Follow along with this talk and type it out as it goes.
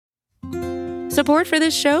Support for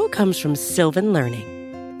this show comes from Sylvan Learning.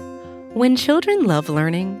 When children love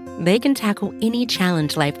learning, they can tackle any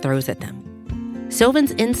challenge life throws at them.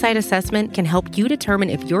 Sylvan's Insight Assessment can help you determine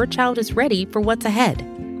if your child is ready for what's ahead.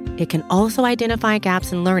 It can also identify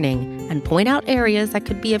gaps in learning and point out areas that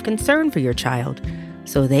could be of concern for your child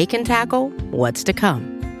so they can tackle what's to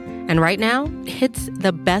come. And right now, it's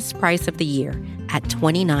the best price of the year at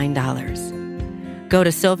 $29. Go to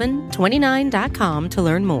sylvan29.com to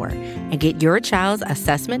learn more and get your child's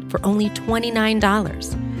assessment for only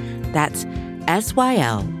 $29. That's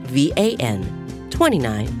SYLVAN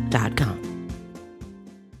 29.com.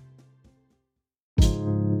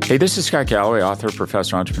 Hey, this is Scott Galloway, author,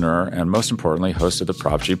 professor, entrepreneur, and most importantly, host of the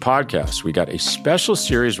Prop G podcast. We got a special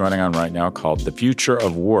series running on right now called The Future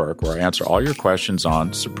of Work, where I answer all your questions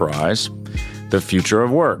on, surprise, the future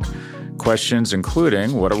of work. Questions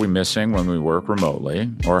including, what are we missing when we work remotely?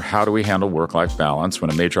 Or how do we handle work-life balance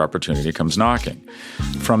when a major opportunity comes knocking?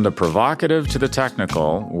 From the provocative to the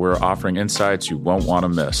technical, we're offering insights you won't want to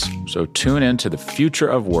miss. So tune in to The Future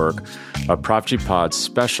of Work, a Prop G Pod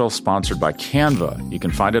special sponsored by Canva. You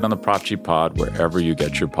can find it on the Prop G Pod wherever you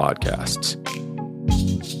get your podcasts.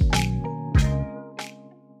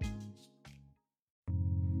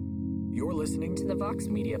 You're listening to the Vox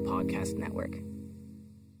Media Podcast Network.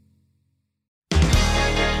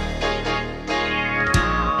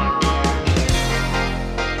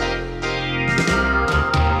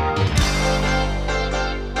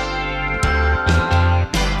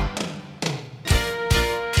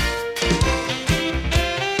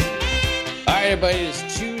 Everybody, it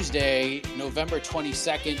is Tuesday, November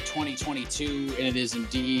 22nd, 2022, and it is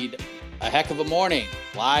indeed a heck of a morning.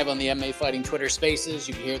 Live on the MMA Fighting Twitter Spaces.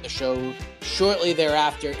 You can hear the show shortly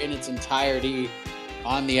thereafter in its entirety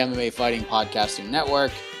on the MMA Fighting Podcasting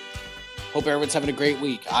Network. Hope everyone's having a great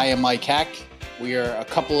week. I am Mike Heck. We are a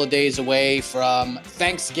couple of days away from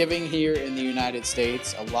Thanksgiving here in the United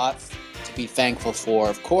States. A lot to be thankful for,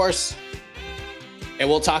 of course. And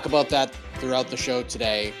we'll talk about that throughout the show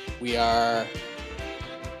today. We are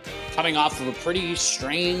coming off of a pretty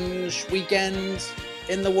strange weekend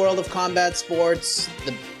in the world of combat sports.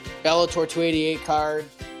 The Bellator 288 card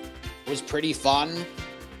was pretty fun.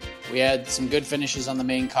 We had some good finishes on the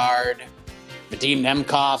main card. Vadim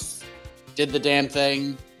Nemkov did the damn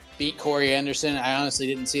thing, beat Corey Anderson. I honestly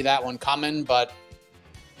didn't see that one coming, but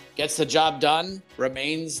gets the job done,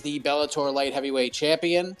 remains the Bellator light heavyweight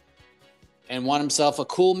champion, and won himself a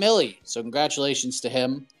cool milli. So congratulations to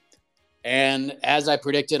him. And as I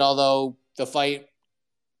predicted, although the fight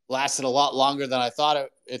lasted a lot longer than I thought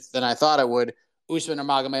it would, Usman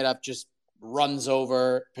Nurmagomedov just runs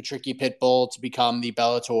over Patricky Pitbull to become the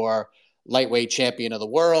Bellator lightweight champion of the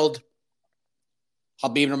world.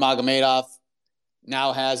 Khabib Nurmagomedov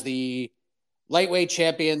now has the lightweight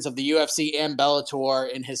champions of the UFC and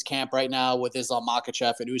Bellator in his camp right now with Islam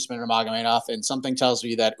Makhachev and Usman Nurmagomedov. And something tells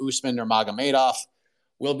me that Usman Nurmagomedov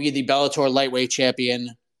will be the Bellator lightweight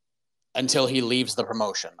champion until he leaves the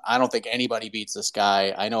promotion. I don't think anybody beats this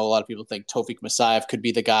guy. I know a lot of people think Tofik Masayev could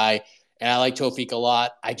be the guy, and I like Tofik a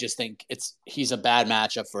lot. I just think he's a bad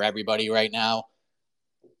matchup for everybody right now.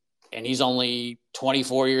 And he's only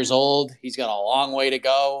 24 years old. He's got a long way to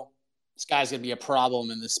go. This guy's going to be a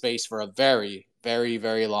problem in this space for a very, very,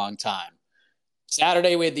 very long time.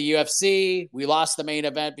 Saturday, we had the UFC. We lost the main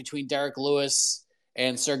event between Derek Lewis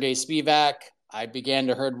and Sergey Spivak. I began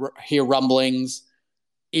to hear rumblings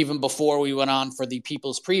even before we went on for the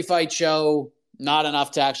People's Pre-Fight Show. Not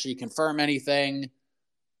enough to actually confirm anything.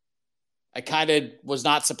 I kind of was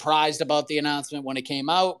not surprised about the announcement when it came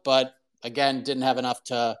out, but again, didn't have enough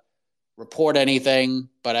to report anything,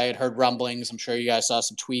 but I had heard rumblings. I'm sure you guys saw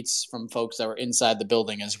some tweets from folks that were inside the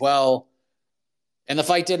building as well. And the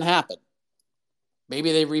fight didn't happen.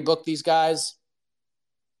 Maybe they rebooked these guys.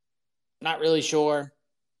 Not really sure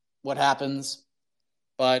what happens.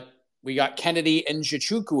 But we got Kennedy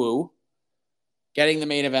Nzechukwu getting the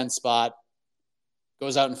main event spot.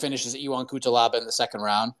 Goes out and finishes Iwan Kutalaba in the second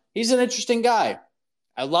round. He's an interesting guy.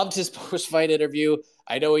 I loved his post-fight interview.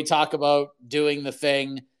 I know we talk about doing the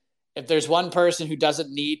thing. If there's one person who doesn't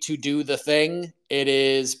need to do the thing, it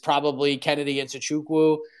is probably Kennedy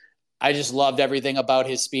Nzechukwu. I just loved everything about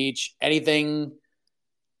his speech. Anything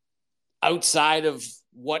outside of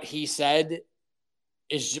what he said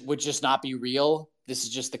would just not be real. This is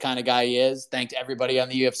just the kind of guy he is. Thanked everybody on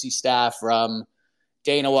the UFC staff, from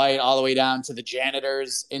Dana White all the way down to the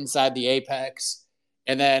janitors inside the Apex.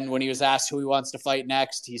 And then when he was asked who he wants to fight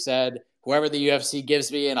next, he said, whoever the UFC gives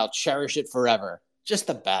me, and I'll cherish it forever. Just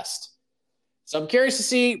the best. So I'm curious to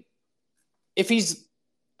see if he's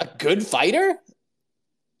a good fighter.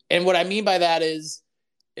 And what I mean by that is,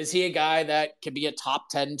 Is he a guy that could be a top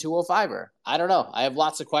 10 205er? I don't know. I have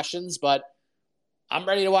lots of questions, but I'm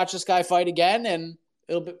ready to watch this guy fight again, and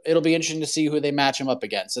it'll be interesting to see who they match him up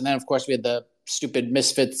against. And then, of course, we had the stupid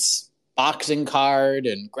Misfits boxing card,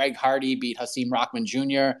 and Greg Hardy beat Hasim Rahman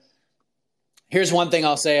Jr. Here's one thing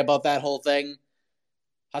I'll say about that whole thing.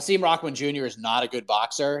 Hasim Rahman Jr. is not a good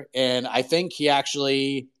boxer, and I think he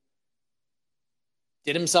actually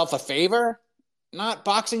did himself a favor not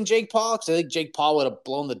boxing Jake Paul, because I think Jake Paul would have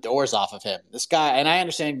blown the doors off of him. This guy, and I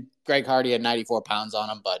understand Greg Hardy had 94 pounds on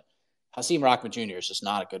him, but Hasim Rahman Jr. is just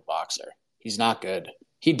not a good boxer. He's not good.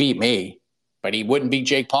 He'd beat me, but he wouldn't beat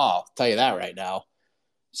Jake Paul. I'll tell you that right now.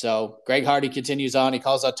 So Greg Hardy continues on. He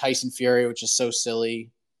calls out Tyson Fury, which is so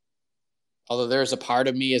silly. Although there's a part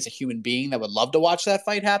of me as a human being that would love to watch that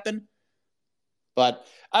fight happen. But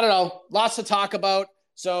I don't know. Lots to talk about.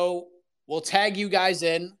 So we'll tag you guys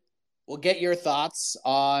in. We'll get your thoughts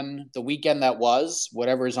on the weekend that was,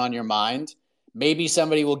 whatever is on your mind. Maybe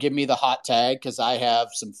somebody will give me the hot tag because I have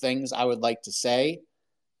some things I would like to say.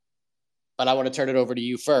 But I want to turn it over to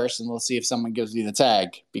you first, and we'll see if someone gives me the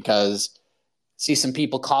tag, because I see some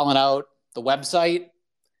people calling out the website.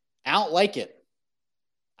 I don't like it.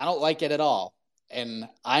 I don't like it at all, and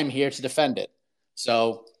I'm here to defend it.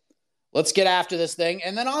 So let's get after this thing.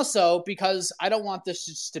 And then also, because I don't want this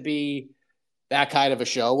just to be that kind of a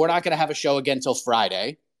show, we're not going to have a show again until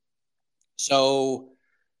Friday. So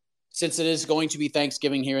since it is going to be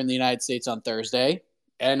Thanksgiving here in the United States on Thursday,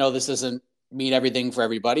 and I know this doesn't mean everything for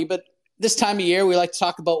everybody, but this time of year, we like to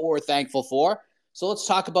talk about what we're thankful for. So let's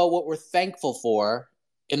talk about what we're thankful for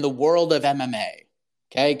in the world of MMA.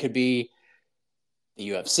 Okay, could be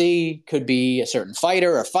the UFC, could be a certain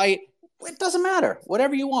fighter or fight. It doesn't matter.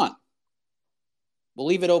 Whatever you want. We'll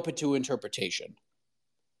leave it open to interpretation.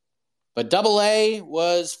 But Double A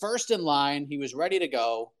was first in line. He was ready to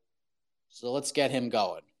go. So let's get him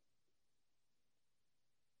going.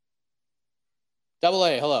 Double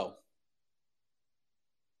A, hello.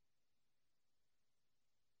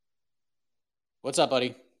 What's up,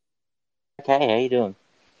 buddy? Okay, how you doing?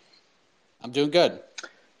 I'm doing good.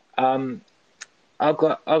 I've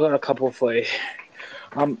got a couple for you.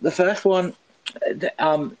 The first one, it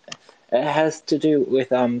has to do with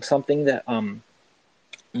something that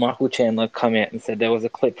Michael Chandler come out and said. There was a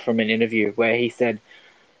clip from an interview where he said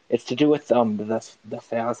it's to do with the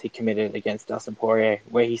fouls he committed against Dustin Poirier,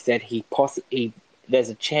 where he said there's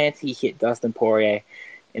a chance he hit Dustin Poirier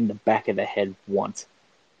in the back of the head once.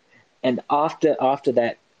 And after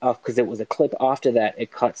that, because it was a clip, after that,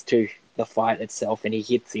 it cuts to the fight itself, and he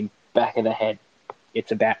hits him back of the head.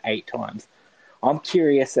 It's about 8 times. I'm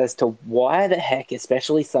curious as to why the heck,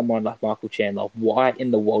 especially someone like Michael Chandler, why in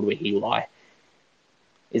the world would he lie?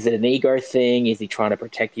 Is it an ego thing? Is he trying to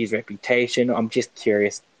protect his reputation? I'm just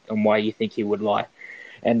curious on why you think he would lie.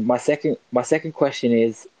 And my second question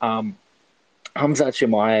is, Khamzat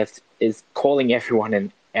Chimaev is calling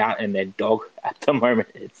everyone out and their dog at the moment,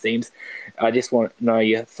 it seems. I just want to know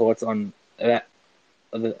your thoughts on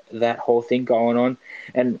that whole thing going on.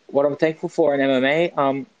 And what I'm thankful for in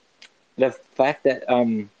MMA, the fact that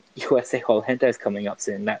USA Orlando is coming up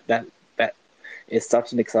soon. That is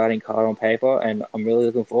such an exciting card on paper, and I'm really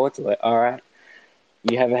looking forward to it. All right.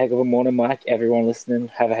 You have a heck of a morning, Mike. Everyone listening,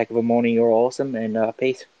 have a heck of a morning. You're awesome, and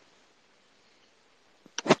peace.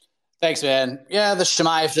 Thanks, man. Yeah, the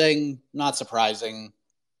Chimaev thing, not surprising.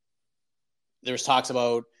 There's talks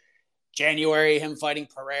about January, him fighting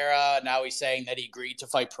Pereira. Now he's saying that he agreed to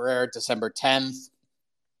fight Pereira December 10th.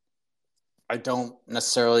 I don't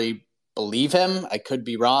necessarily believe him. I could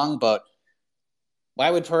be wrong, but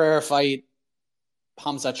why would Pereira fight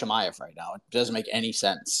Khamzat Chimaev right now? It doesn't make any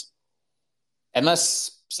sense.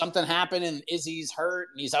 Unless something happened and Izzy's hurt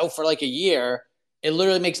and he's out for like a year, it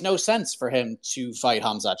literally makes no sense for him to fight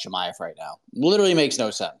Khamzat Chimaev right now. Literally makes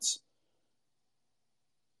no sense.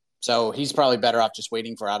 So he's probably better off just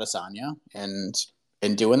waiting for Adesanya and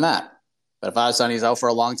doing that. But if Adesanya's out for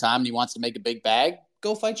a long time and he wants to make a big bag,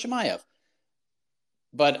 go fight Chimaev.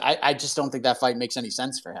 But I just don't think that fight makes any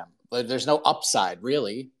sense for him. But there's no upside,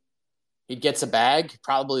 really. He gets a bag,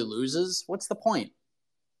 probably loses. What's the point?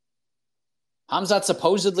 Khamzat's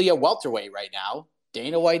supposedly a welterweight right now.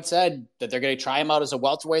 Dana White said that they're going to try him out as a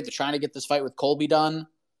welterweight. They're trying to get this fight with Colby done.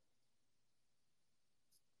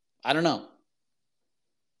 I don't know.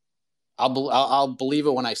 I'll believe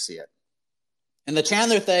it when I see it. And the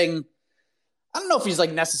Chandler thing, I don't know if he's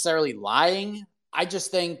like necessarily lying. I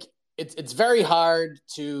just think it's very hard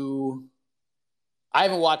to. I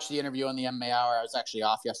haven't watched the interview on the MMA Hour. I was actually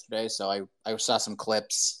off yesterday, so I saw some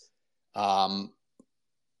clips. I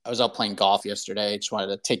was out playing golf yesterday. Just wanted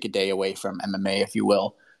to take a day away from MMA, if you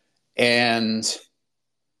will. And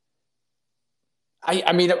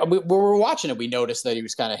I mean, when we were watching it, we noticed that he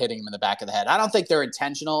was kind of hitting him in the back of the head. I don't think they're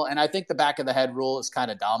intentional, and I think the back of the head rule is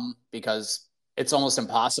kind of dumb because it's almost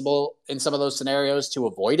impossible in some of those scenarios to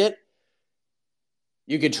avoid it.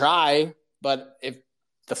 You could try, but if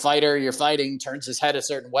the fighter you're fighting turns his head a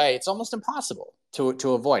certain way, it's almost impossible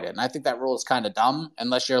to avoid it. And I think that rule is kind of dumb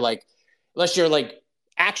unless you're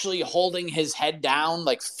actually holding his head down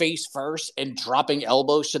like face first and dropping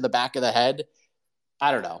elbows to the back of the head.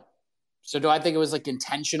 I don't know. So do I think it was like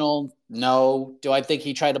intentional? No. Do I think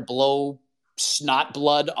he tried to blow snot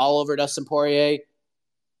blood all over Dustin Poirier?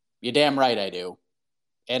 You're damn right I do.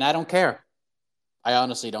 And I don't care. I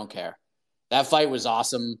honestly don't care. That fight was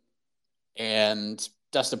awesome. And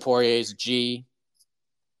Dustin Poirier's a G.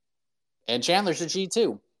 And Chandler's a G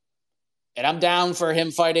too. And I'm down for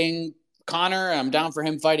him fighting Conor. I'm down for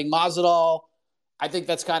him fighting Masvidal. I think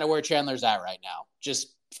that's kind of where Chandler's at right now.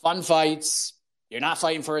 Just fun fights. You're not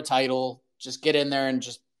fighting for a title. Just get in there and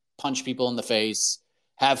just punch people in the face.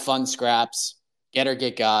 Have fun scraps. Get or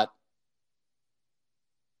get got.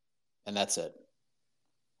 And that's it.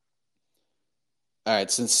 All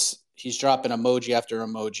right, since he's dropping emoji after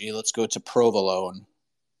emoji, let's go to Provolone.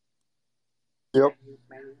 Yep.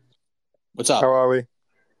 What's up? How are we?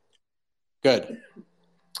 Good.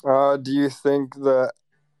 Do you think that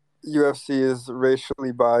UFC is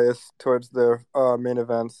racially biased towards their main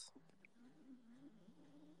events?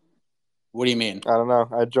 What do you mean? I don't know.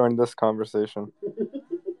 I joined this conversation.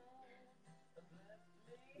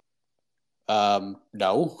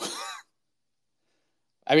 No.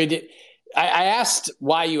 I mean, I asked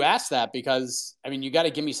why you asked that because, I mean, you got to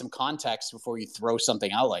give me some context before you throw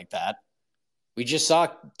something out like that. We just saw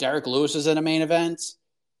Derek Lewis was in a main event.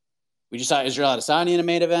 We just saw Israel Adesanya in a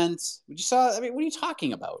main event. We just saw, I mean, what are you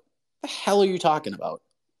talking about? What the hell are you talking about?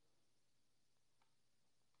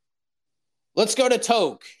 Let's go to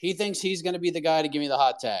Toke. He thinks he's going to be the guy to give me the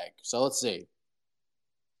hot tag. So let's see.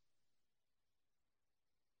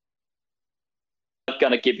 I'm not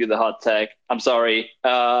going to give you the hot tag. I'm sorry.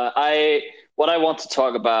 What I want to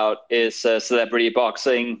talk about is celebrity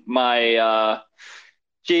boxing.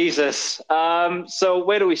 Jesus. So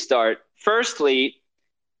where do we start? Firstly,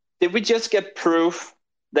 did we just get proof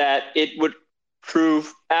that it would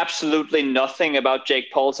prove absolutely nothing about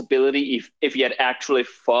Jake Paul's ability if he had actually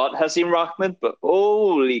fought Hasim Rahman? But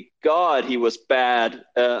holy God, he was bad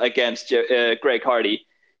against Greg Hardy.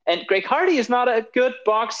 And Greg Hardy is not a good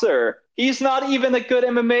boxer. He's not even a good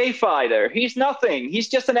MMA fighter. He's nothing. He's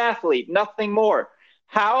just an athlete, nothing more.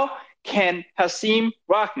 How can Hasim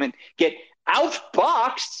Rahman get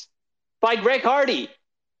outboxed by Greg Hardy?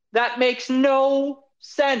 That makes no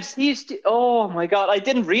sense. Oh my God, I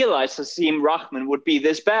didn't realize Hasim Rahman would be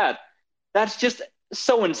this bad. That's just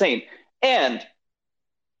so insane. And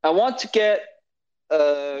I want to get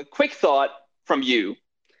a quick thought from you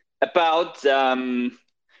about,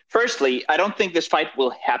 firstly, I don't think this fight will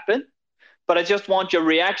happen, but I just want your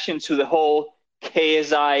reaction to the whole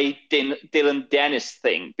KSI Dylan Dennis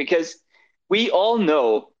thing, because we all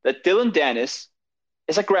know that Dylan Dennis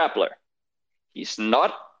is a grappler.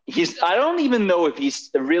 I don't even know if he's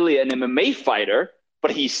really an MMA fighter,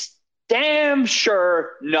 but he's damn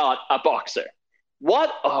sure not a boxer.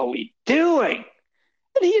 What are we doing?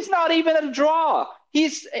 And he's not even a draw.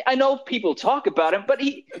 I know people talk about him, but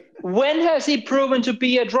when has he proven to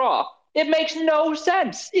be a draw? It makes no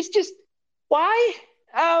sense. It's just, why?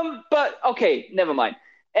 But okay, never mind.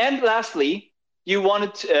 And lastly, you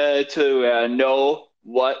wanted to know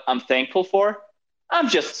what I'm thankful for? I'm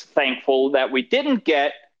just thankful that we didn't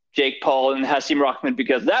get Jake Paul and Hasim Rahman,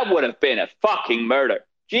 because that would have been a fucking murder.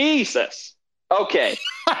 Jesus. Okay.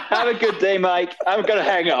 Have a good day, Mike. I'm going to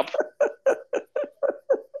hang up.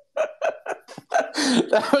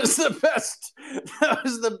 That was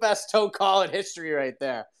the best toe call in history right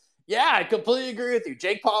there. Yeah, I completely agree with you.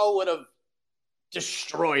 Jake Paul would have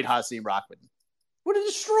destroyed Hasim Rahman. Would have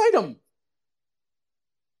destroyed him.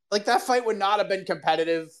 Like, that fight would not have been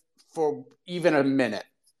competitive for even a minute.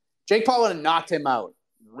 Jake Paul would have knocked him out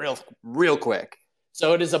real quick.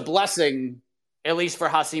 So it is a blessing, at least for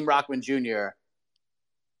Hasim Rahman Jr.,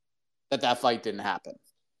 that fight didn't happen.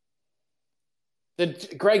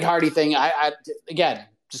 The Greg Hardy thing, again,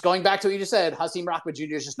 just going back to what you just said, Hasim Rahman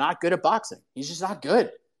Jr. is just not good at boxing. He's just not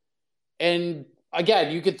good. And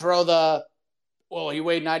again, you could throw he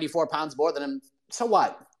weighed 94 pounds more than him. So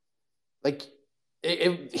what? Like,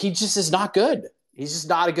 he just is not good. He's just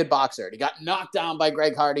not a good boxer. He got knocked down by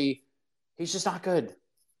Greg Hardy. He's just not good.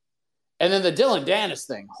 And then the Dylan Dennis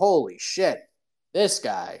thing, holy shit. This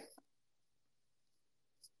guy.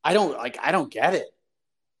 I don't get it.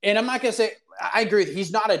 And I'm not going to say, I agree,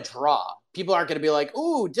 he's not a draw. people aren't going to be like,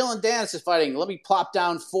 ooh, Dylan Dennis is fighting. Let me plop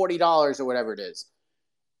down $40 or whatever it is.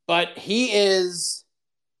 But he is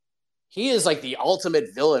like the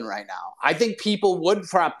ultimate villain right now. I think people would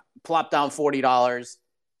plop down $40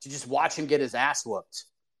 to just watch him get his ass whooped.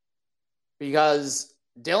 Because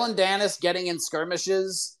Dylan Dennis getting in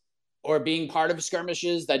skirmishes or being part of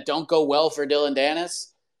skirmishes that don't go well for Dylan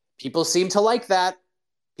Dennis, people seem to like that.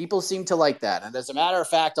 People seem to like that. And as a matter of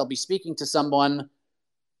fact, I'll be speaking to someone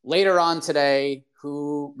later on today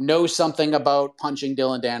who knows something about punching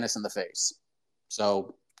Dylan Dennis in the face.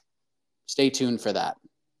 So stay tuned for that.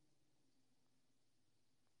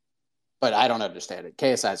 But I don't understand it.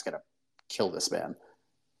 KSI is going to kill this man.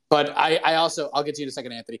 But I also, I'll get to you in a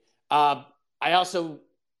second, Anthony. I also,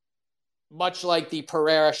 much like the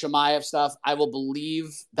Pereira-Chimaev stuff, I will believe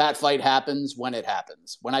that fight happens when it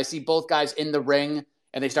happens. When I see both guys in the ring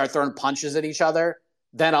and they start throwing punches at each other,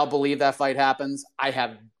 then I'll believe that fight happens.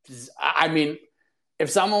 I mean, if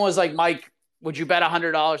someone was like, Mike, would you bet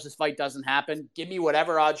 $100 this fight doesn't happen? Give me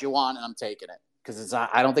whatever odds you want, and I'm taking it. Because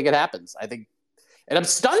I don't think it happens. And I'm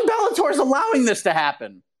stunned Bellator is allowing this to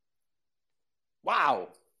happen. Wow.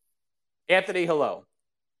 Anthony, hello.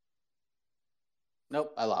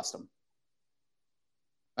 Nope, I lost him.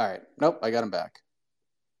 All right. Nope, I got him back.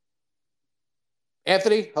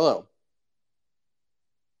 Anthony, hello.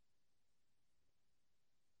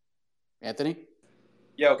 Anthony?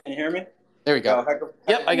 Yo, can you hear me? There we go.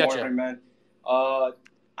 Yep, I got you. Man. I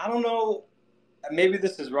don't know. Maybe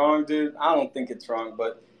this is wrong, dude. I don't think it's wrong,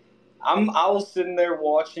 but I was sitting there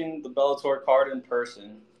watching the Bellator card in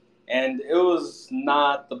person, and it was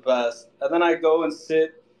not the best. And then I go and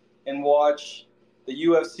sit and watch the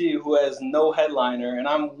UFC, who has no headliner, and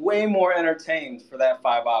I'm way more entertained for that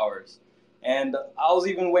 5 hours. And I was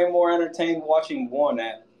even way more entertained watching one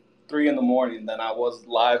at 3 a.m. than I was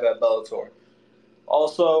live at Bellator.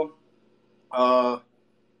 Also, I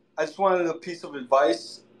just wanted a piece of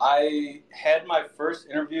advice. I had my first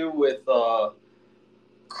interview with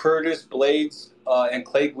Curtis Blades and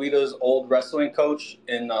Clay Guida's old wrestling coach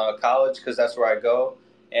in college, because that's where I go.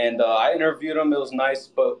 And I interviewed him. It was nice,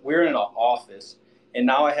 but we're in an office. And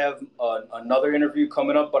now I have another interview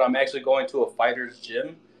coming up, but I'm actually going to a fighter's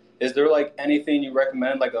gym. Is there like anything you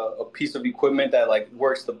recommend, like a piece of equipment that like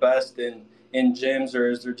works the best in gyms, or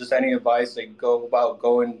is there just any advice that go about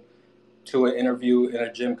going to an interview in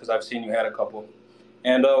a gym? Because I've seen you had a couple.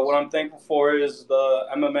 And what I'm thankful for is the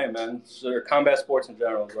MMA, man. Or combat sports in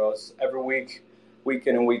general, bro. It's every week, week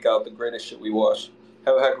in and week out, the greatest shit we watch.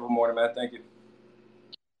 Have a heck of a morning, man. Thank you.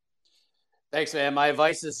 Thanks, man. My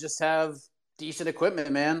advice is just have decent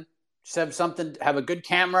equipment, man. Just have a good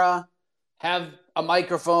camera, have a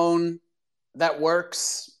microphone that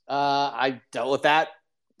works. I dealt with that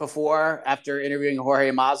before after interviewing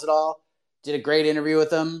Jorge Masvidal. Did a great interview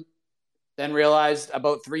with him. Then realized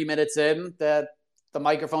about 3 minutes in that the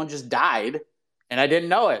microphone just died, and I didn't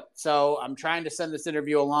know it. So I'm trying to send this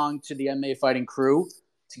interview along to the MMA Fighting crew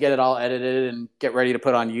to get it all edited and get ready to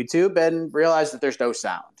put on YouTube, and realize that there's no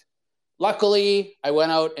sound. Luckily, I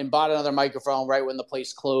went out and bought another microphone right when the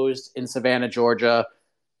place closed in Savannah, Georgia.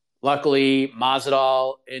 Luckily,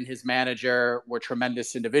 Masvidal and his manager were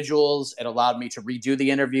tremendous individuals. It allowed me to redo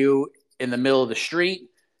the interview in the middle of the street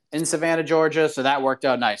in Savannah, Georgia, so that worked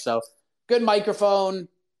out nice. So good microphone,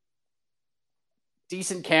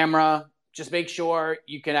 decent camera. Just make sure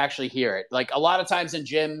you can actually hear it. Like a lot of times in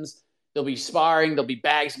gyms, there'll be sparring, there'll be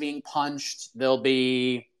bags being punched, there'll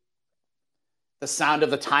be the sound of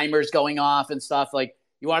the timers going off and stuff. Like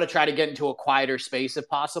you want to try to get into a quieter space if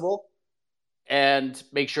possible, and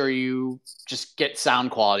make sure you just get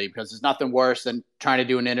sound quality, because there's nothing worse than trying to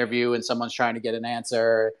do an interview and someone's trying to get an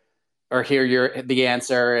answer or hear the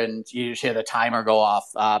answer and you just hear the timer go off.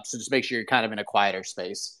 So just make sure you're kind of in a quieter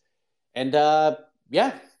space. And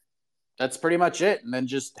yeah, that's pretty much it. And then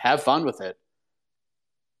just have fun with it.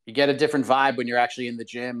 You get a different vibe when you're actually in the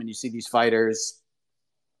gym and you see these fighters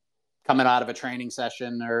coming out of a training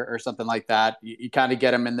session or something like that. You kind of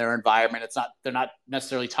get them in their environment. They're not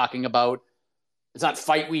necessarily talking about, it's not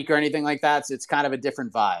fight week or anything like that. So it's kind of a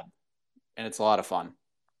different vibe, and it's a lot of fun.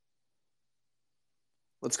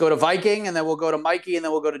 Let's go to Viking, and then we'll go to Mikey, and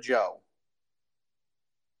then we'll go to Joe.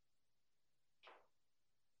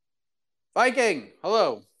 Viking,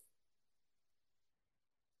 hello.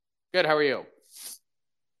 Good, how are you?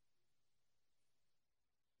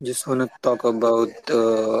 Just want to talk about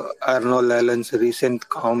Arnold Allen's recent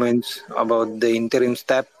comments about the interim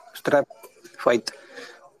strap fight.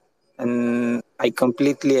 And I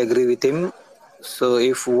completely agree with him. So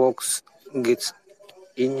if Vox gets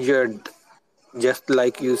injured, just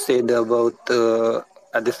like you said about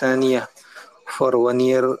Adesanya for 1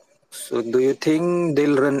 year, So do you think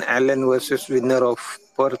they'll run Allen versus winner of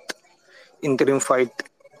Perth interim fight?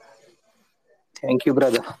 Thank you,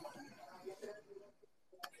 brother.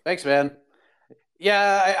 Thanks, man.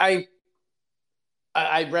 Yeah,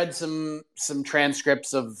 I read some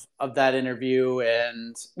transcripts of that interview,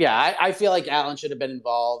 and yeah, I feel like Allen should have been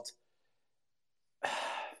involved.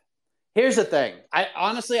 Here's the thing.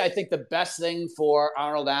 I think the best thing for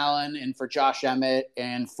Arnold Allen and for Josh Emmett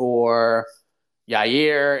and for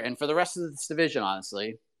Yair and for the rest of this division,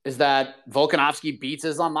 honestly, is that Volkanovski beats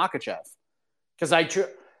Islam Makhachev. Because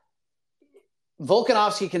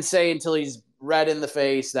Volkanovski can say until he's red in the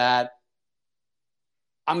face that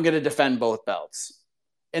I'm going to defend both belts.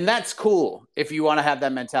 And that's cool if you want to have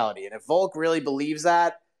that mentality. And if Volk really believes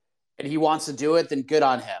that and he wants to do it, then good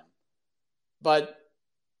on him. But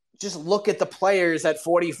just look at the players at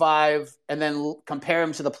 45 and then compare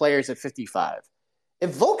them to the players at 55.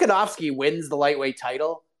 If Volkanovski wins the lightweight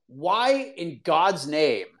title, why in God's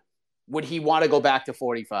name would he want to go back to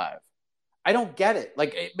 45? I don't get it.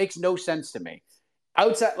 Like, it makes no sense to me.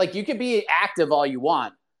 Outside, like, you can be active all you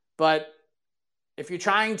want, but if you're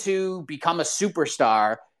trying to become a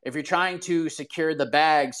superstar, if you're trying to secure the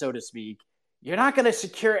bag, so to speak, you're not going to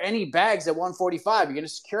secure any bags at 145. You're going to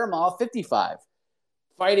secure them all at 55.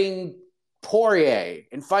 Fighting Poirier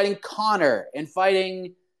and fighting Connor and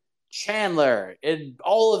fighting Chandler and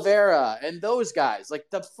Oliveira and those guys. Like,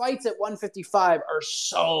 the fights at 155 are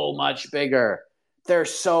so much bigger. They're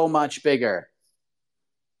so much bigger.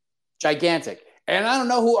 Gigantic. And I don't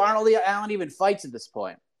know who Arnold Allen even fights at this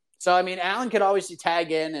point. So, I mean, Allen could obviously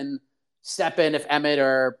tag in and step in if Emmett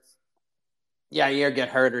or Yair get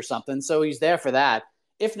hurt or something. So he's there for that.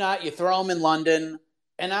 If not, you throw him in London.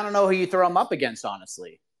 And I don't know who you throw him up against,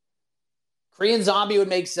 honestly. Korean Zombie would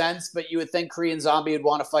make sense, but you would think Korean Zombie would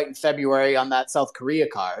want to fight in February on that South Korea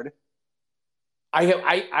card.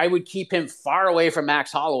 I would keep him far away from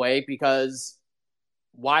Max Holloway because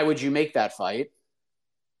why would you make that fight?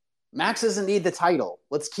 Max doesn't need the title.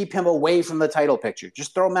 Let's keep him away from the title picture.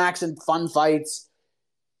 Just throw Max in fun fights,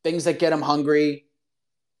 things that get him hungry.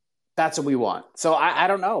 That's what we want. So I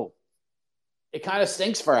don't know. It kind of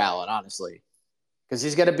stinks for Allen, honestly, because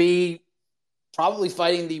he's going to be probably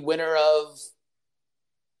fighting the winner of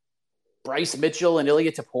Bryce Mitchell and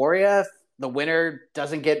Ilia Topuria. The winner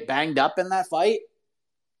doesn't get banged up in that fight.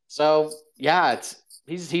 So, yeah,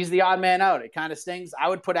 he's the odd man out. It kind of stings. I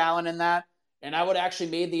would put Allen in that. And I would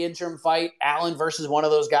actually made the interim fight Allen versus one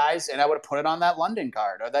of those guys, and I would have put it on that London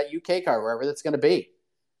card or that UK card, wherever that's going to be.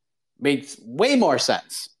 Makes way more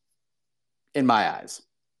sense in my eyes.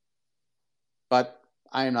 But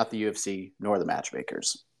I am not the UFC nor the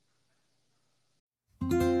matchmakers.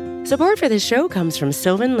 Support for this show comes from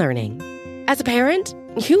Sylvan Learning. As a parent,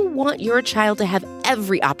 you want your child to have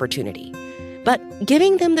every opportunity. But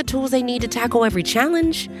giving them the tools they need to tackle every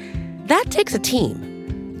challenge, that takes a team.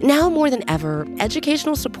 Now more than ever,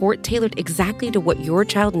 educational support tailored exactly to what your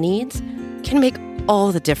child needs can make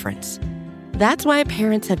all the difference. That's why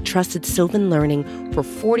parents have trusted Sylvan Learning for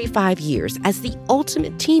 45 years as the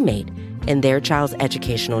ultimate teammate in their child's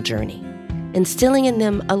educational journey, instilling in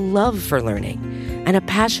them a love for learning and a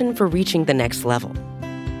passion for reaching the next level.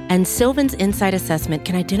 And Sylvan's Insight Assessment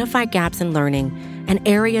can identify gaps in learning and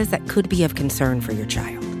areas that could be of concern for your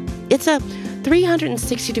child. It's a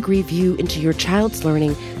 360-degree view into your child's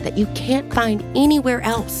learning that you can't find anywhere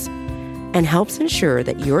else, and helps ensure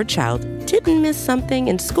that your child didn't miss something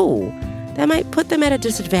in school that might put them at a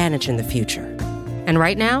disadvantage in the future. And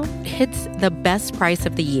right now, it's the best price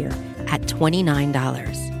of the year at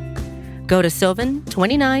 $29. Go to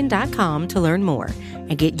sylvan29.com to learn more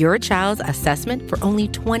and get your child's assessment for only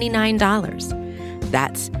 $29.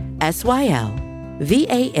 That's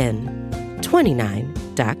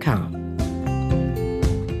SYLVAN29.com.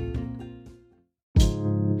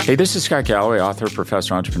 Hey, this is Scott Galloway, author,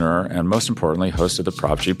 professor, entrepreneur, and most importantly, host of the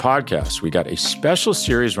Prop G podcast. We got a special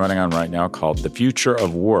series running on right now called The Future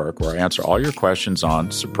of Work, where I answer all your questions on,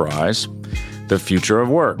 surprise, the future of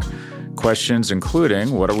work. Questions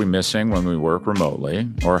including, what are we missing when we work remotely?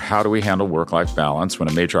 Or how do we handle work-life balance when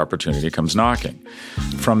a major opportunity comes knocking?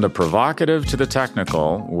 From the provocative to the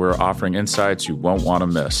technical, we're offering insights you won't want to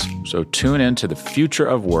miss. So tune in to The Future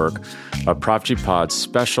of Work, a Prop G Pod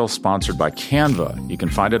special sponsored by Canva. You can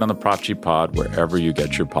find it on the Prop G Pod wherever you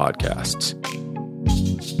get your podcasts.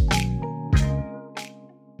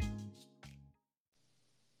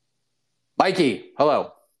 Mikey,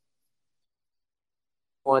 hello.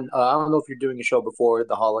 I don't know if you're doing a show before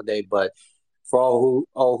the holiday, but for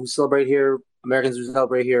all who celebrate here, Americans who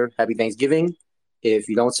celebrate here, happy Thanksgiving. If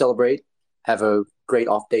you don't celebrate, have a great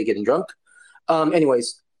off day getting drunk.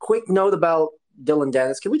 Anyways, quick note about Dylan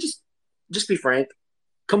Dennis, can we just be frank?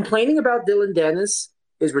 Complaining about Dylan Dennis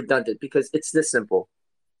is redundant because it's this simple.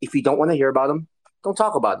 If you don't want to hear about him, don't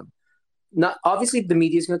talk about him. Not obviously the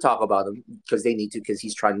media is going to talk about him because they need to because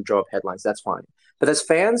he's trying to draw up headlines. That's fine. But as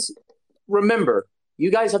fans, remember,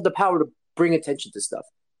 you guys have the power to bring attention to stuff.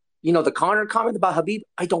 The Conor comment about Khabib,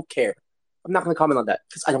 I don't care. I'm not going to comment on that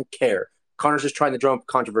because I don't care. Conor's just trying to drum up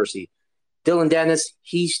controversy. Dylan Dennis,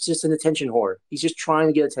 he's just an attention whore. He's just trying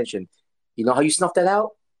to get attention. You know how you snuff that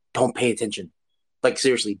out? Don't pay attention. Like,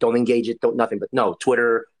 seriously, don't engage it, don't nothing. But no,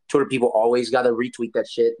 Twitter people always got to retweet that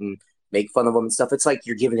shit and make fun of him and stuff. It's like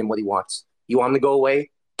you're giving him what he wants. You want him to go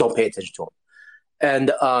away? Don't pay attention to him.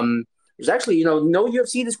 And there's actually, no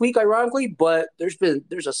UFC this week, ironically, but there's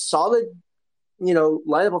a solid,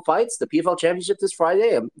 lineup of fights. The PFL Championship this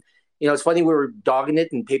Friday. It's funny we were dogging it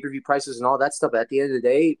and pay-per-view prices and all that stuff. At the end of the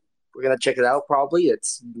day, we're going to check it out probably.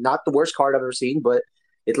 It's not the worst card I've ever seen, but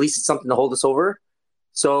at least it's something to hold us over.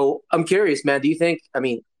 So I'm curious, man, do you think, I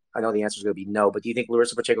know the answer is going to be no, but do you think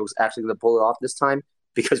Larissa Pacheco is actually going to pull it off this time?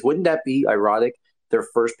 Because wouldn't that be ironic, their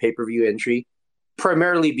first pay-per-view entry,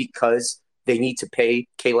 primarily because they need to pay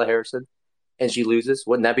Kayla Harrison and she loses?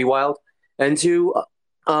 Wouldn't that be wild? And two,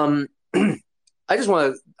 I'm going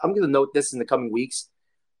to note this in the coming weeks.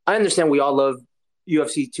 I understand we all love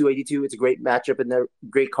UFC 282. It's a great matchup and a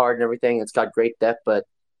great card and everything. It's got great depth, but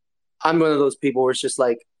I'm one of those people where it's just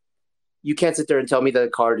like, you can't sit there and tell me that a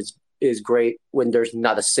card is great when there's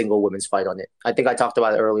not a single women's fight on it. I think I talked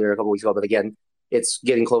about it earlier a couple weeks ago, but again, it's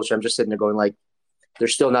getting closer. I'm just sitting there going like,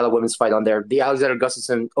 there's still not a women's fight on there. The Alexander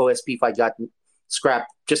Gustafsson OSP fight got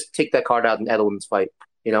scrapped. Just take that card out and add a women's fight,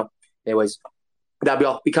 Anyways, that'll be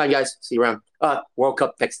all. Be kind, guys. See you around. World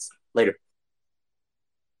Cup next later.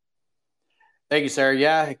 Thank you, sir.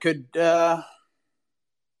 Yeah, it could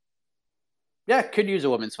use a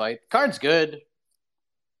women's fight. Card's good.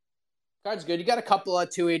 You got a couple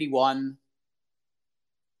at 281.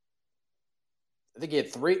 I think you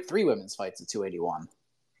had three women's fights at 281.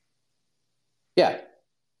 Yeah.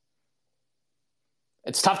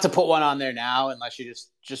 It's tough to put one on there now unless you're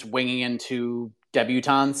just winging into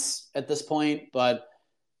debutantes at this point. But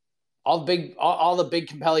all the big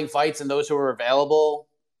compelling fights and those who are available,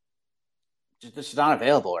 just not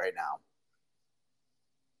available right now.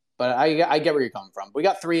 But I get where you're coming from. We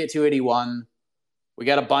got 3 at 281. We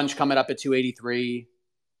got a bunch coming up at 283.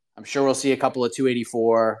 I'm sure we'll see a couple at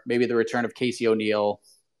 284. Maybe the return of Casey O'Neill.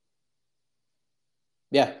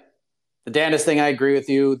 Yeah. The Dennis thing, I agree with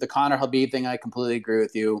you. The Conor Khabib thing, I completely agree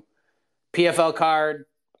with you. PFL card,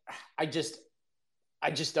 I just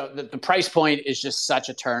don't. The price point is just such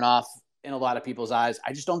a turnoff in a lot of people's eyes.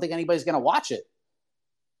 I just don't think anybody's going to watch it.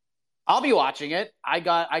 I'll be watching it. I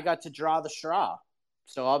got to draw the straw.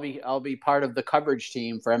 So I'll be part of the coverage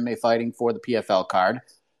team for MMA Fighting for the PFL card.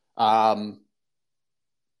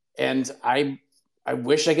 And I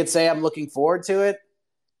wish I could say I'm looking forward to it.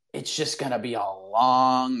 It's just going to be a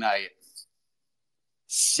long night.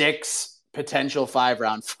 6 potential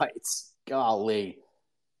 5-round fights. Golly.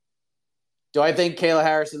 Do I think Kayla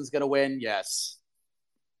Harrison's going to win? Yes.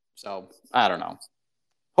 So, I don't know.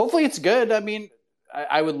 Hopefully it's good.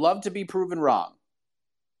 I would love to be proven wrong.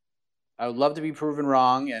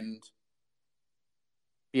 And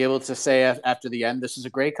be able to say after the end, this is a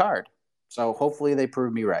great card. So hopefully they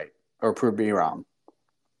prove me right or prove me wrong.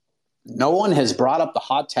 No one has brought up the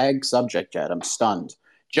hot tag subject yet. I'm stunned.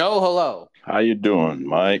 Joe, hello. How you doing,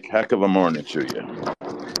 Mike? Heck of a morning to you.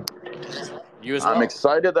 You as well. I'm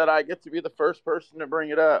excited that I get to be the first person to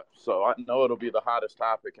bring it up. So I know it'll be the hottest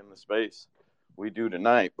topic in the space we do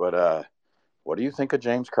tonight. But what do you think of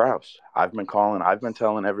James Krause? I've been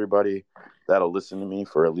telling everybody that'll listen to me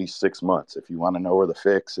for at least 6 months. If you want to know where the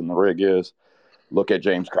fix and the rig is, look at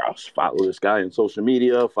James Krause. Follow this guy on social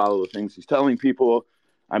media. Follow the things he's telling people.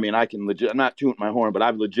 I'm not tooting my horn, but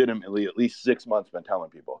I've legitimately at least 6 months been telling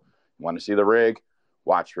people, you want to see the rig?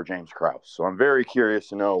 Watch for James Krause. So I'm very curious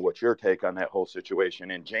to know what your take on that whole situation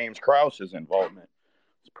and James Krause's involvement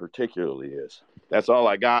particularly is. That's all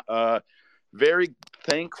I got. Very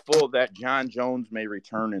thankful that John Jones may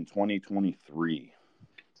return in 2023.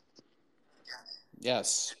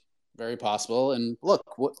 Yes, very possible. And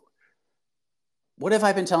look, what have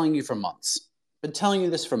I been telling you for months? Been telling you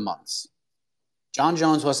this for months. John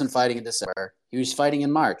Jones wasn't fighting in December. He was fighting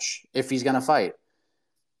in March, if he's going to fight.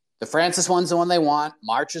 The Francis one's the one they want.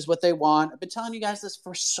 March is what they want. I've been telling you guys this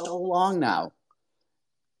for so long now.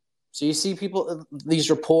 So you see people, these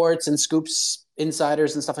reports and scoops,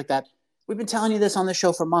 insiders and stuff like that. We've been telling you this on the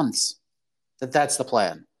show for months, that's the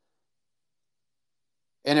plan.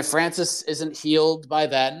 And if Francis isn't healed by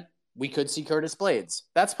then, we could see Curtis Blades.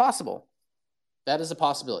 That's possible. That is a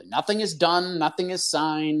possibility. Nothing is done. Nothing is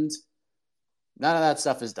signed. None of that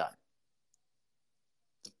stuff is done.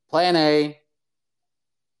 Plan A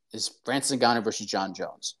is Francis Ngannou versus John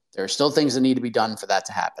Jones. There are still things that need to be done for that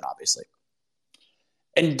to happen, obviously.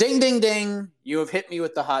 And ding, ding, ding, you have hit me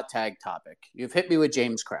with the hot tag topic. You've hit me with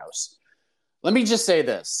James Krause. Let me just say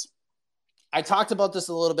this. I talked about this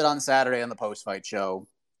a little bit on Saturday on the post-fight show.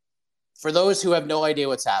 For those who have no idea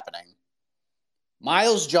what's happening,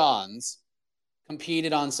 Miles Johns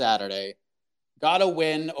competed on Saturday, got a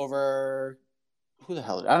win over who the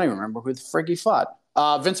hell? I don't even remember who the frig he fought.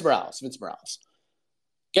 Vince Morales.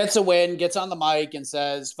 Gets a win, gets on the mic and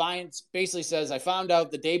basically says, I found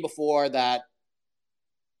out the day before that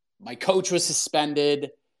my coach was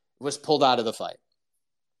suspended, was pulled out of the fight.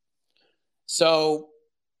 So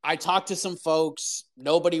I talked to some folks.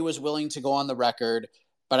 Nobody was willing to go on the record,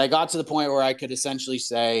 but I got to the point where I could essentially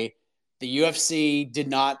say the UFC did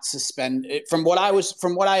not suspend it from what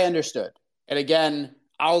I understood. And again,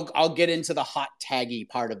 I'll get into the hot taggy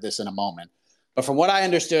part of this in a moment. But from what I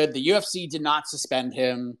understood, the UFC did not suspend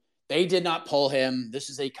him. They did not pull him. This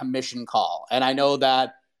is a commission call. And I know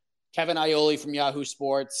that Kevin Aioli from Yahoo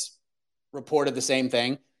Sports reported the same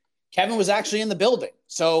thing. Kevin was actually in the building.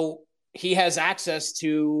 So he has access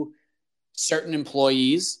to certain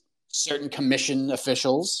employees, certain commission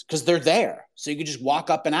officials, because they're there. So you could just walk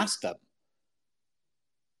up and ask them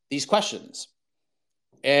these questions.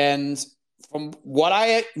 And from what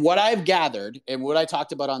I've gathered and what I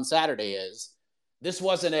talked about on Saturday is this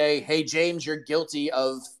wasn't hey, James, you're guilty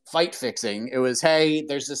of fight fixing. It was, hey,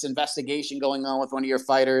 there's this investigation going on with one of your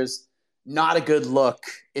fighters. Not a good look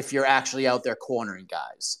if you're actually out there cornering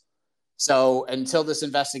guys. So until this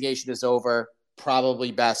investigation is over,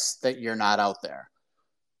 probably best that you're not out there.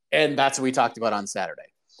 And that's what we talked about on Saturday.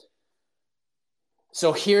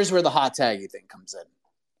 So here's where the hot taggy thing comes in.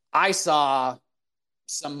 I saw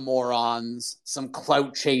some morons, some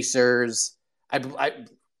clout chasers.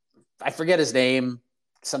 I forget his name,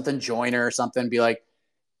 something Joyner or something, be like,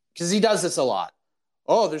 because he does this a lot.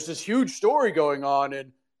 Oh, there's this huge story going on,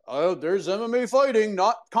 and there's MMA fighting,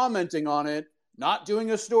 not commenting on it, not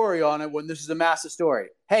doing a story on it when this is a massive story.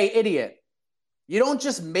 Hey, idiot. You don't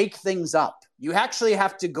just make things up. You actually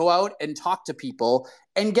have to go out and talk to people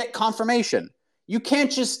and get confirmation. You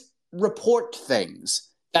can't just report things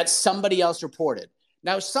that somebody else reported.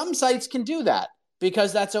 Now, some sites can do that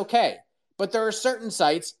because that's okay. But there are certain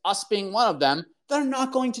sites, us being one of them, that are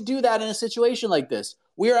not going to do that in a situation like this.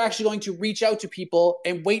 We are actually going to reach out to people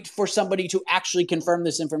and wait for somebody to actually confirm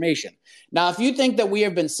this information. Now, if you think that we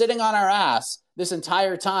have been sitting on our ass this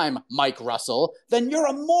entire time, Mike Russell, then you're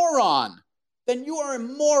a moron. Then you are a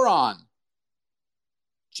moron.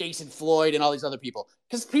 Jason Floyd and all these other people.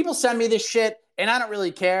 Because people send me this shit, and I don't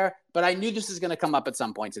really care, but I knew this was going to come up at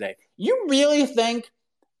some point today. You really think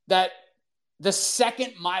that the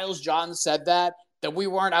second Miles Johns said that we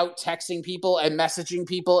weren't out texting people and messaging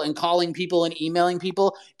people and calling people and emailing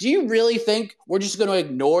people? Do you really think we're just going to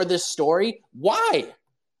ignore this story? Why?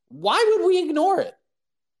 Why would we ignore it?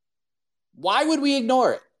 Why would we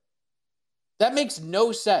ignore it? That makes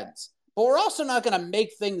no sense. But we're also not going to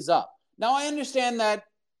make things up. Now, I understand that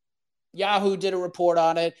Yahoo did a report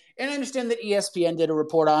on it, and I understand that ESPN did a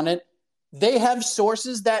report on it. They have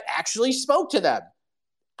sources that actually spoke to them.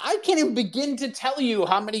 I can't even begin to tell you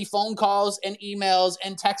how many phone calls and emails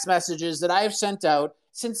and text messages that I have sent out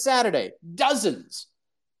since Saturday. Dozens.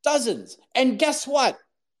 And guess what?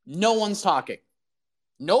 No one's talking.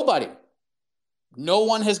 Nobody. No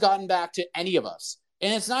one has gotten back to any of us.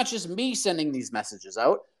 And it's not just me sending these messages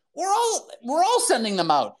out. We're all sending them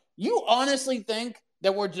out. You honestly think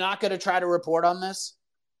that we're not going to try to report on this?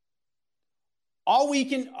 All we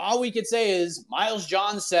could say is Miles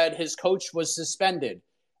Johns said his coach was suspended.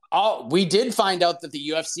 We did find out that the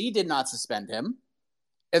UFC did not suspend him.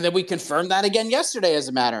 And then we confirmed that again yesterday, as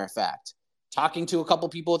a matter of fact, talking to a couple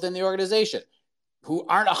people within the organization who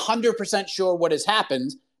aren't 100% sure what has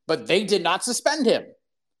happened, but they did not suspend him.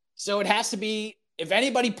 So it has to be, if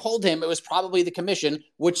anybody pulled him, it was probably the commission,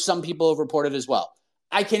 which some people have reported as well.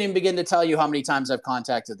 I can't even begin to tell you how many times I've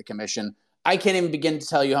contacted the commission. I can't even begin to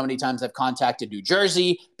tell you how many times I've contacted New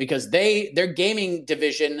Jersey, because their gaming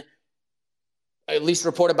division, at least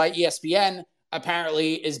reported by ESPN,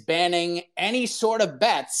 apparently is banning any sort of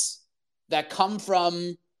bets that come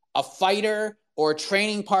from a fighter or a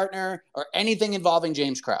training partner or anything involving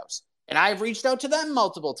James Krause. And I've reached out to them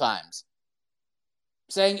multiple times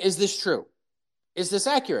saying, is this true? Is this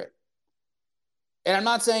accurate? And I'm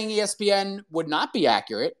not saying ESPN would not be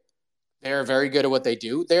accurate. They're very good at what they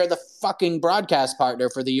do. They're the fucking broadcast partner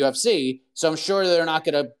for the UFC, so I'm sure they're not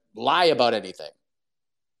going to lie about anything.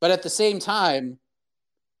 But at the same time,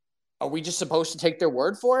 Are we just supposed to take their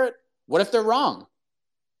word for it? What if they're wrong?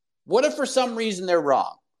 What if for some reason they're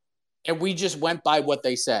wrong and we just went by what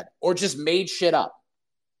they said or just made shit up?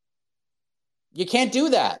 You can't do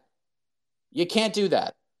that. You can't do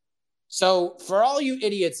that. So for all you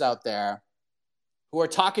idiots out there who are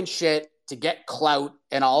talking shit to get clout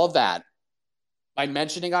and all of that by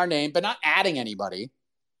mentioning our name but not adding anybody,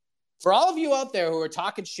 for all of you out there who are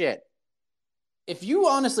talking shit, if you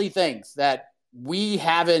honestly think that we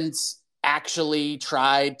haven't actually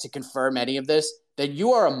tried to confirm any of this, then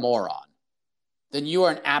you are a moron. Then you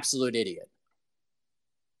are an absolute idiot.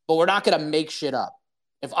 But we're not going to make shit up.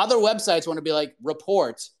 If other websites want to be like,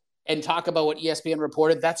 report and talk about what ESPN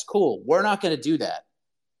reported, that's cool. We're not going to do that.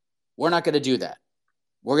 We're not going to do that.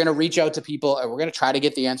 We're going to reach out to people and we're going to try to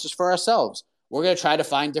get the answers for ourselves. We're going to try to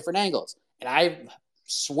find different angles. And I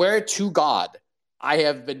swear to God,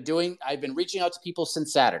 I've been reaching out to people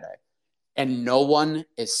since Saturday, and no one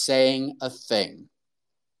is saying a thing.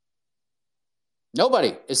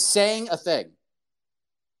 Nobody is saying a thing.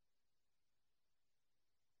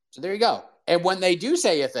 So there you go. And when they do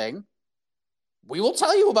say a thing, we will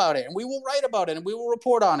tell you about it, and we will write about it, and we will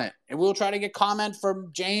report on it, and we will try to get comment from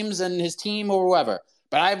James and his team or whoever.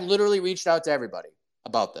 But I've literally reached out to everybody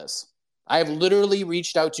about this. I have literally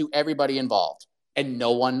reached out to everybody involved, and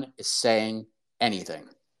no one is saying anything.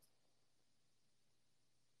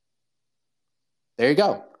 There you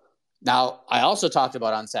go. Now, I also talked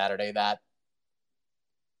about on Saturday that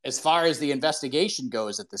as far as the investigation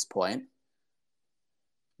goes at this point,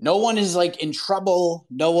 no one is like in trouble.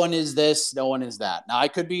 No one is this. No one is that. Now,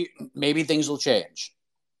 maybe things will change.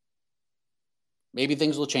 Maybe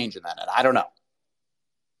things will change in that. I don't know.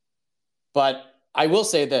 But I will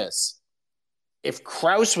say this. If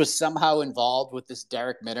Krause was somehow involved with this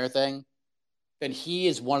Derek Minner thing, then he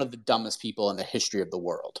is one of the dumbest people in the history of the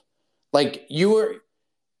world. Like, you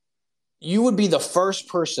would be the first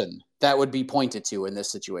person that would be pointed to in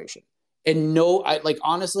this situation. And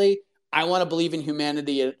honestly, I want to believe in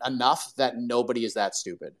humanity enough that nobody is that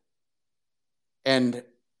stupid. And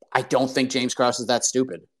I don't think James Krause is that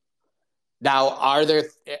stupid. Now,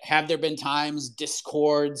 have there been times,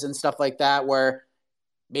 discords and stuff like that, where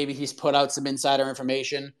maybe he's put out some insider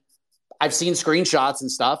information? I've seen screenshots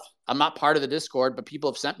and stuff. I'm not part of the Discord, but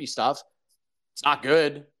people have sent me stuff. It's not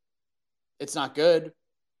good. It's not good.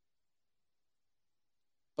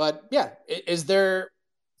 But yeah, is there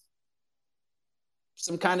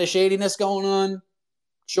some kind of shadiness going on?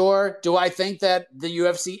 Sure. Do I think that the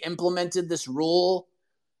UFC implemented this rule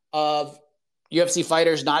of UFC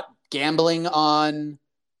fighters not gambling on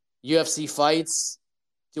UFC fights?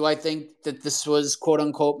 Do I think that this was, quote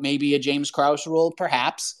unquote, maybe a James Krause rule?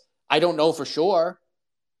 Perhaps. I don't know for sure.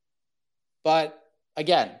 But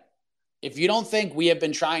again, if you don't think we have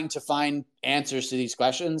been trying to find answers to these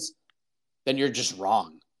questions, then you're just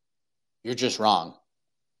wrong. You're just wrong.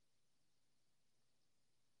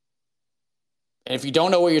 And if you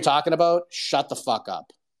don't know what you're talking about, shut the fuck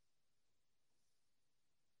up.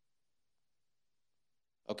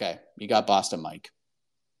 Okay, you got Boston Mike.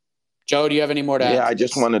 Joe, do you have any more to add? Yeah, I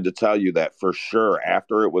just wanted to tell you that for sure,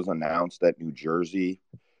 after it was announced that New Jersey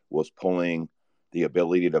was pulling the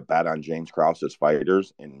ability to bet on James Krause's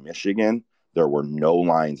fighters in Michigan, there were no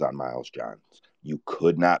lines on Miles Johns. You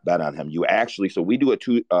could not bet on him. So we do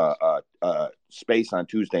a space on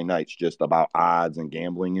Tuesday nights just about odds and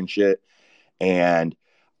gambling and shit. And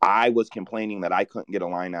I was complaining that I couldn't get a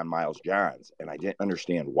line on Miles Johns, and I didn't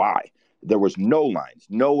understand why. There was no lines,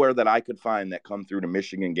 nowhere that I could find that come through the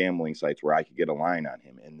Michigan gambling sites where I could get a line on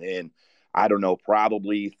him. And then, I don't know,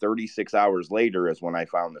 probably 36 hours later is when I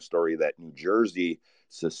found the story that New Jersey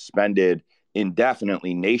suspended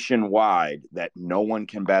indefinitely nationwide that no one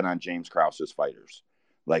can bet on James Krause's fighters.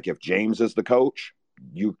 Like, if James is the coach,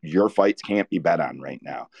 your fights can't be bet on right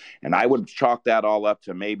now. And I would chalk that all up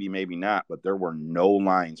to maybe not, but there were no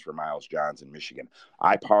lines for Miles Johns in Michigan.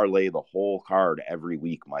 I parlay the whole card every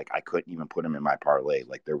week, Mike. I couldn't even put him in my parlay.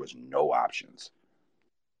 Like, there was no options.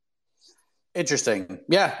 Interesting.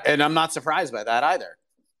 Yeah, and I'm not surprised by that either.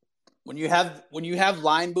 When you have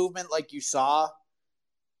line movement like you saw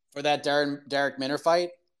for that Derek Minner fight,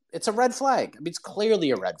 it's a red flag. I mean, it's clearly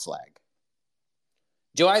a red flag.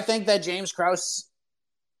 Do I think that James Krause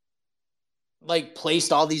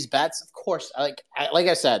placed all these bets? Of course. Like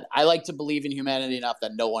I said, I like to believe in humanity enough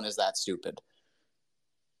that no one is that stupid.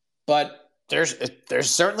 But there's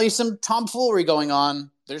certainly some tomfoolery going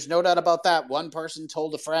on. There's no doubt about that. One person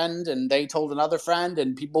told a friend, and they told another friend,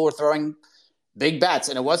 and people were throwing big bets.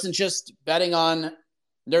 And it wasn't just betting on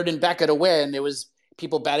Nurdenbecke to win. It was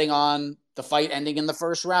people betting on the fight ending in the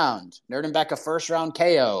first round. Nurdenbecke first round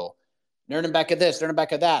KO. Nuremberg this, Nuremberg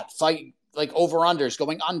that, fight like over-unders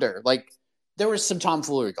going under. Like, there was some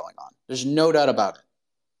tomfoolery going on. There's no doubt about it.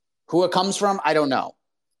 Who it comes from, I don't know.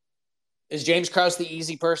 Is James Krause the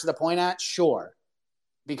easy person to point at? Sure,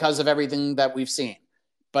 because of everything that we've seen.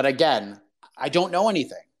 But again, I don't know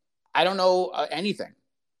anything. I don't know anything.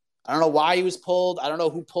 I don't know why he was pulled. I don't know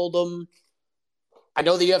who pulled him. I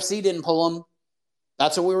know the UFC didn't pull him.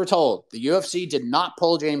 That's what we were told. The UFC did not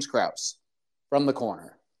pull James Krause from the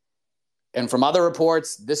corner. And from other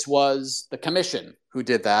reports, this was the commission who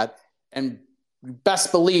did that. And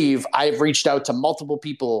best believe I've reached out to multiple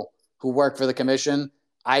people who work for the commission.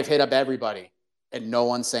 I've hit up everybody, and no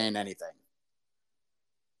one's saying anything.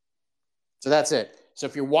 So that's it. So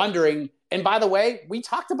if you're wondering, and by the way, we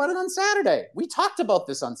talked about it on Saturday. We talked about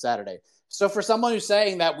this on Saturday. So for someone who's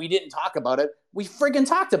saying that we didn't talk about it, we friggin'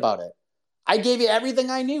 talked about it. I gave you everything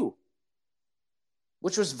I knew,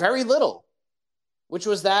 which was very little, which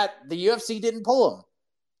was that the UFC didn't pull him.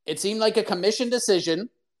 It seemed like a commission decision,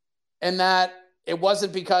 and that it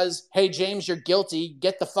wasn't because, hey, James, you're guilty.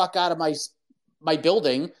 Get the fuck out of my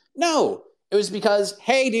building. No, it was because,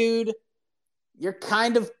 hey, dude, you're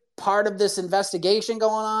kind of part of this investigation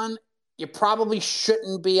going on. You probably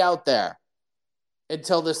shouldn't be out there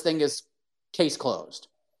until this thing is case closed.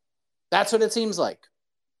 That's what it seems like.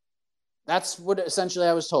 That's what essentially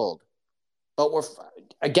I was told. But we're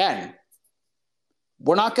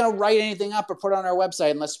not going to write anything up or put on our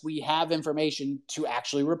website unless we have information to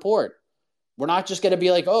actually report. We're not just going to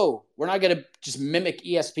be like, oh, we're not going to just mimic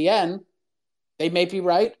ESPN. They may be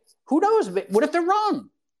right. Who knows? What if they're wrong?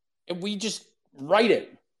 And we just write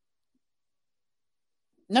it.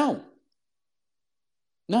 No,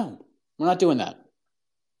 we're not doing that.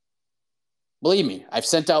 Believe me, I've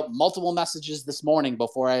sent out multiple messages this morning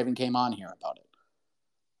before I even came on here about it.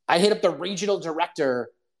 I hit up the regional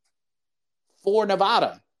director for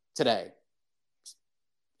Nevada today.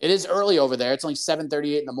 It is early over there. It's only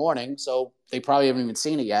 7:38 in the morning, so they probably haven't even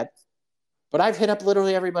seen it yet. But I've hit up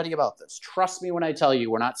literally everybody about this. Trust me when I tell you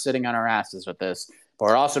we're not sitting on our asses with this, but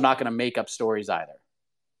we're also not going to make up stories either.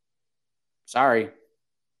 Sorry.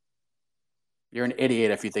 You're an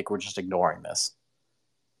idiot if you think we're just ignoring this.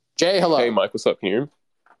 Jay, hello. Hey, Mike, what's up? Can you hear me?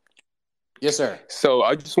 Yes, sir. So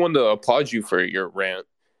I just wanted to applaud you for your rant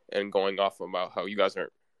and going off about how you guys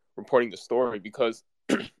aren't reporting the story, because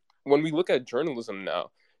when we look at journalism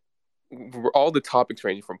now, all the topics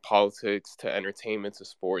ranging from politics to entertainment to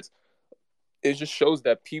sports, it just shows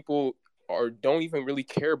that people don't even really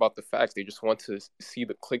care about the facts. They just want to see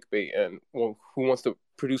the clickbait and, well, who wants to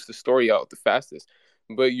produce the story out the fastest.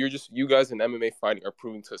 But you guys in MMA fighting are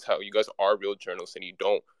proving to us how you guys are real journalists, and you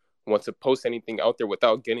don't want to post anything out there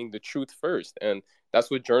without getting the truth first. And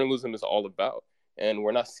that's what journalism is all about. And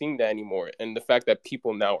we're not seeing that anymore. And the fact that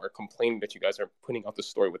people now are complaining that you guys are putting out the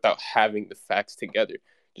story without having the facts together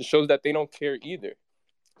just shows that they don't care either.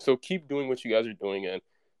 So keep doing what you guys are doing.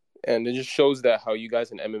 And it just shows that how you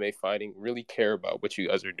guys in MMA fighting really care about what you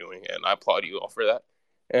guys are doing. And I applaud you all for that.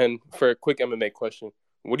 And for a quick MMA question,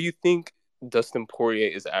 what do you think Dustin Poirier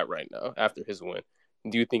is at right now after his win?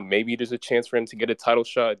 Do you think maybe there's a chance for him to get a title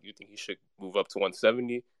shot? Do you think he should move up to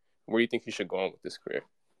 170? Where do you think he should go on with his career?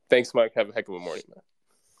 Thanks, Mike. Have a heck of a morning, man.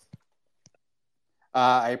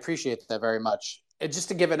 I appreciate that very much. And just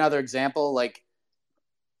to give another example, like,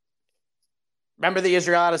 remember the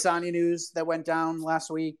Israel Adesanya news that went down last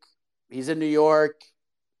week? He's in New York,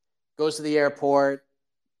 goes to the airport.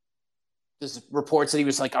 There's reports that he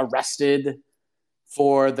was like arrested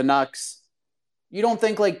for the Knucks. You don't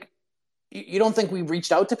think we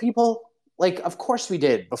reached out to people? Like, of course we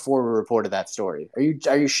did before we reported that story. Are you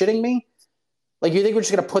shitting me? Like, you think we're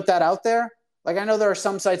just going to put that out there? Like, I know there are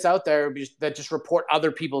some sites out there that just report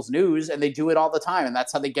other people's news, and they do it all the time, and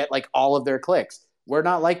that's how they get, like, all of their clicks. We're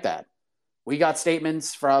not like that. We got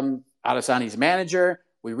statements from Adesanya's manager.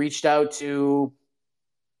 We reached out to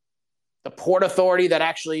the Port Authority that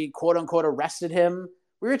actually, quote-unquote, arrested him.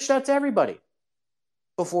 We reached out to everybody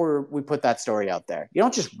before we put that story out there. You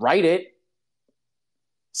don't just write it.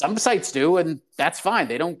 Some sites do, and that's fine.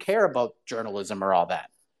 They don't care about journalism or all that.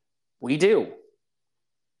 We do.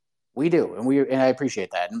 And I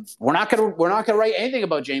appreciate that. And we're not gonna write anything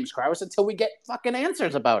about James Krause until we get fucking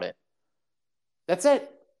answers about it. That's it.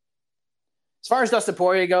 As far as Dustin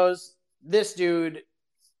Poirier goes, this dude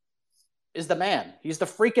is the man. He's the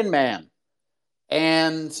freaking man.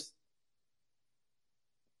 And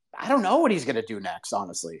I don't know what he's going to do next,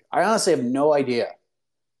 honestly. I honestly have no idea.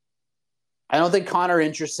 I don't think Conor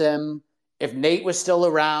interests him. If Nate was still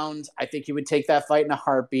around, I think he would take that fight in a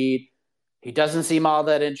heartbeat. He doesn't seem all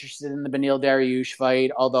that interested in the Beneil Dariush fight,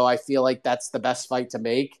 although I feel like that's the best fight to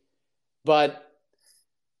make. But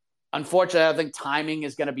Unfortunately, I think timing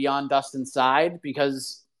is going to be on Dustin's side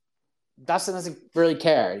because Dustin doesn't really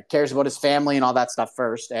care. He cares about his family and all that stuff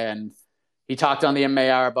first. And he talked on the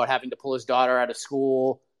MAR about having to pull his daughter out of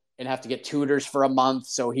school and have to get tutors for a month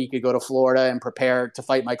so he could go to Florida and prepare to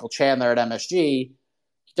fight Michael Chandler at MSG.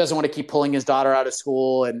 He doesn't want to keep pulling his daughter out of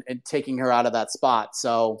school and taking her out of that spot.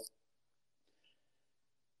 So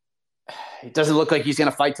it doesn't look like he's going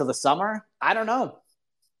to fight till the summer. I don't know.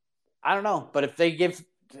 But if they give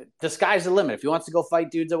 – the sky's the limit. If he wants to go fight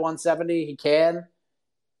dudes at 170, he can.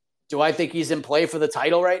 Do I think he's in play for the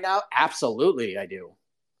title right now? Absolutely, I do.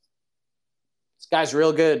 This guy's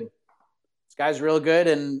real good.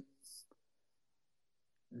 And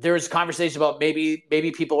there was conversation about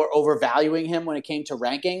maybe people are overvaluing him when it came to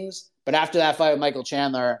rankings. But after that fight with Michael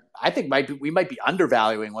Chandler, I think we might be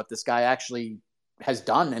undervaluing what this guy actually has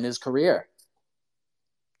done in his career.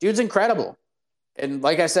 Dude's incredible. And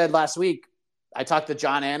like I said last week, I talked to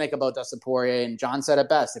John Anik about Dustin Poirier, and John said it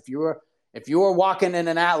best. If you were walking in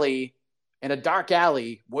a dark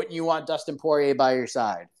alley, wouldn't you want Dustin Poirier by your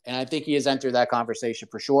side? And I think he has entered that conversation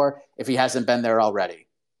for sure if he hasn't been there already.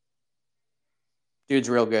 Dude's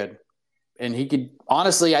real good. And he could,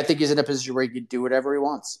 honestly, I think he's in a position where he could do whatever he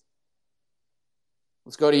wants.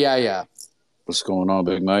 Let's go to Yaya. What's going on,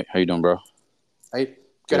 Big Mike? How you doing, bro? Hey,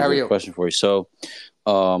 good. How are you? Question for you. So,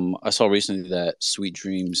 I saw recently that Sweet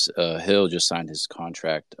Dreams Hill just signed his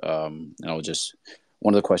contract. And I was just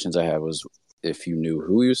one of the questions I had was if you knew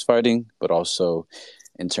who he was fighting, but also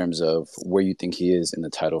in terms of where you think he is in the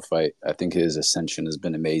title fight. I think his ascension has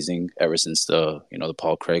been amazing ever since the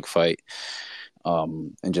Paul Craig fight,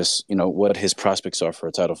 and just what his prospects are for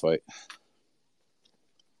a title fight.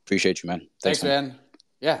 Appreciate you, man. Thanks, man.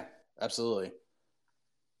 Yeah, absolutely.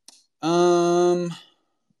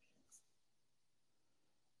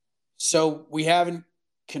 So we haven't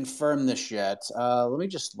confirmed this yet. Let me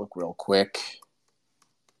just look real quick.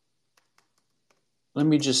 Let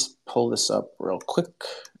me just pull this up real quick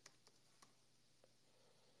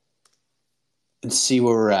and see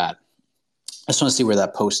where we're at. I just want to see where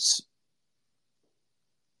that post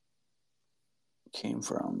came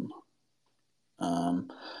from.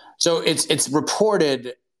 So it's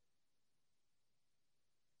reported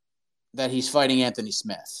that he's fighting Anthony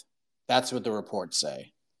Smith. That's what the reports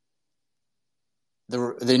say.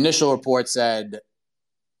 The initial report said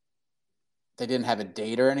they didn't have a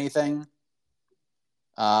date or anything.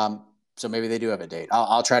 So maybe they do have a date.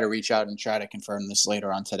 I'll try to reach out and try to confirm this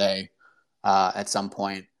later on today at some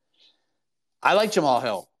point. I like Jamal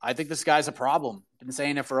Hill. I think this guy's a problem. Been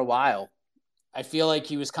saying it for a while. I feel like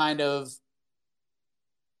he was kind of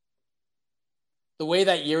the way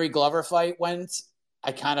that Yuri Glover fight went.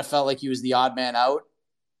 I kind of felt like he was the odd man out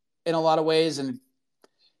in a lot of ways, and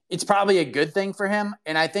it's probably a good thing for him.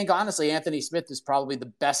 And I think honestly, Anthony Smith is probably the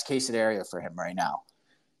best case scenario for him right now.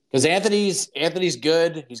 Because Anthony's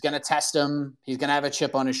good. He's going to test him. He's going to have a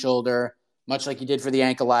chip on his shoulder, much like he did for the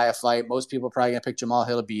Ankalaev fight. Most people are probably going to pick Jamal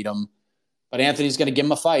Hill to beat him. But Anthony's going to give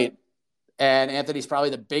him a fight. And Anthony's probably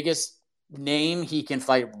the biggest name he can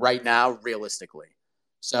fight right now, realistically.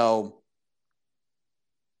 So,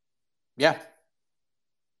 yeah.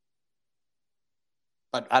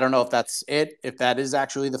 But I don't know if that's it, if that is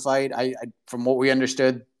actually the fight. I from what we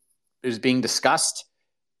understood, it was being discussed.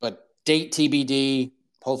 But date TBD.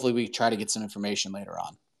 Hopefully we try to get some information later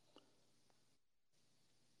on.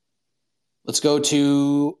 Let's go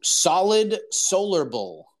to Solid Solar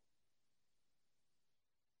Bull.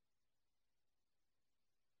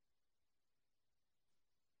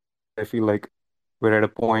 I feel like we're at a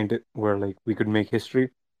point where we could make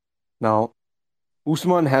history. Now,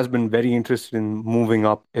 Usman has been very interested in moving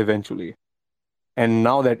up eventually. And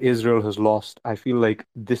now that Israel has lost, I feel like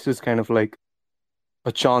this is kind of like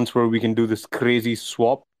a chance where we can do this crazy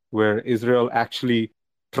swap where Israel actually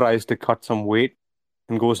tries to cut some weight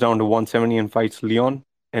and goes down to 170 and fights Leon,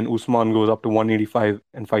 and Usman goes up to 185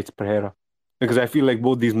 and fights Pereira. Because I feel like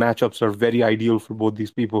both these matchups are very ideal for both these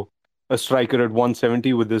people. A striker at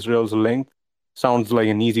 170 with Israel's length sounds like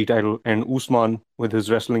an easy title, and Usman with his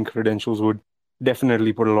wrestling credentials would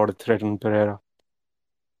definitely put a lot of threat on Pereira.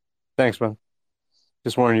 Thanks, man.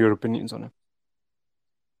 Just wanted your opinions on it.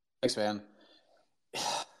 Thanks, man.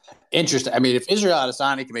 Interesting. I mean, if Israel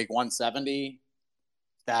Adesanya can make 170,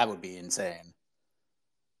 that would be insane.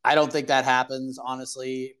 I don't think that happens,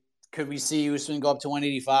 honestly. Could we see Usman go up to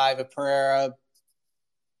 185 if Pereira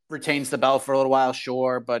retains the belt for a little while?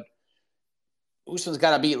 Sure, but Usman's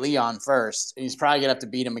got to beat Leon first, and he's probably going to have to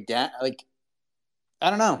beat him again. I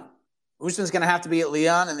don't know. Usman's going to have to beat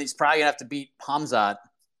Leon, and he's probably going to have to beat Hamzat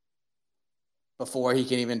before he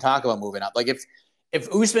can even talk about moving up. If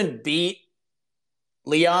Usman beat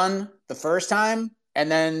Leon the first time, and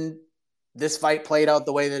then this fight played out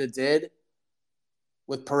the way that it did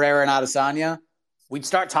with Pereira and Adesanya, we'd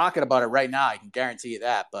start talking about it right now. I can guarantee you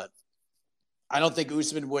that. But I don't think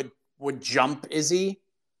Usman would jump Izzy.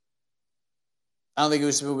 I don't think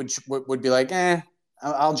Usman would be like,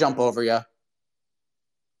 I'll jump over you.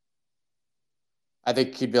 I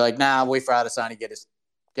think he'd be like, nah, wait for Adesanya to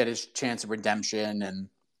get his chance of redemption and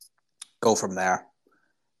go from there.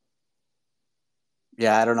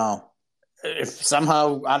 Yeah, I don't know. If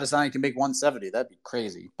somehow Adesanya can make 170, that'd be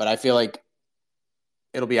crazy. But I feel like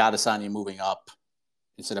it'll be Adesanya moving up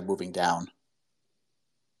instead of moving down.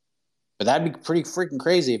 But that'd be pretty freaking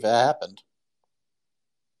crazy if that happened.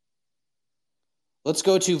 Let's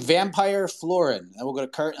go to Vampire Florin. Then we'll go to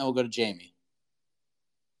Kurt, and we'll go to Jamie.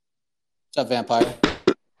 What's up, Vampire?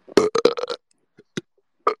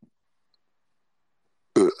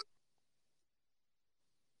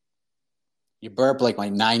 You burp like my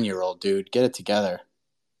 9-year-old, dude. Get it together.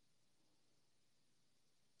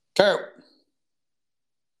 Kurt.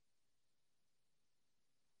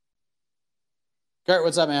 Kurt,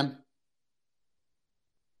 what's up, man?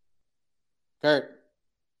 Kurt.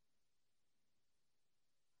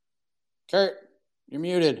 Kurt, you're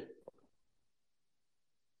muted.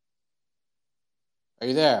 Are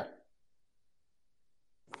you there?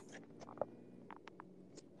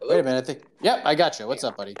 Hello? Wait a minute. Yep, I got you. What's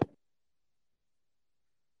up, buddy?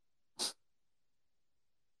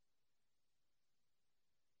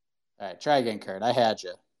 All right, try again, Kurt. I had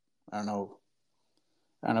you. I don't know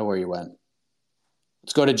where you went.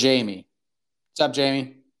 Let's go to Jamie. What's up,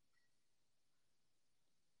 Jamie?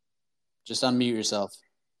 Just unmute yourself.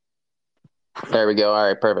 There we go. All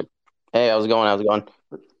right, perfect. Hey, how's it going?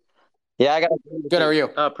 Yeah, I got good. How are you?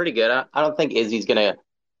 Pretty good. I don't think Izzy's gonna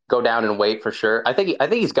go down in weight for sure. I think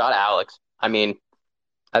he's got Alex. I mean,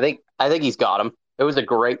 I think he's got him. It was a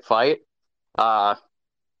great fight. I'm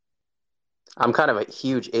kind of a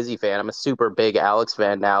huge Izzy fan. I'm a super big Alex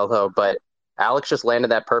fan now, though. But Alex just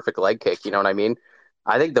landed that perfect leg kick. You know what I mean?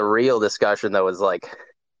 I think the real discussion though is like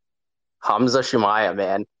Hamza Chimaev,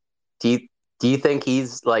 man. Do you think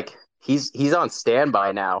he's like he's on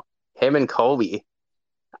standby now? Him and Colby.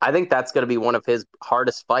 I think that's going to be one of his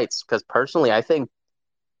hardest fights because personally, I think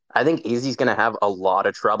Izzy's going to have a lot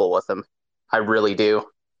of trouble with him. I really do.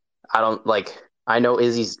 I know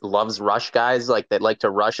Izzy loves rush guys like that like to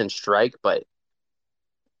rush and strike, but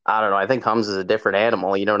I don't know. I think Hamza's a different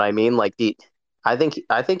animal. You know what I mean? I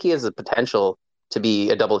think he has the potential to be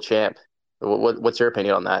a double champ. What's your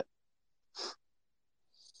opinion on that?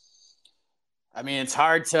 I mean, it's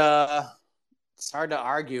hard to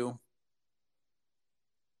argue.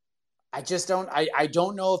 I just don't. I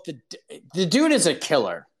don't know if the dude is a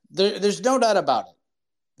killer. There's no doubt about it.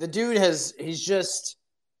 The dude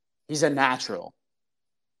he's a natural.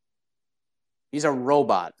 He's a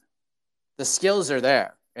robot. The skills are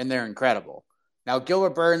there, and they're incredible. Now,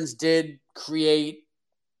 Gilbert Burns did create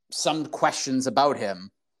some questions about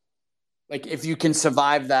him. Like, if you can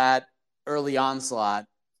survive that early onslaught,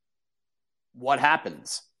 what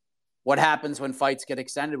happens? What happens when fights get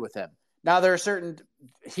extended with him? Now,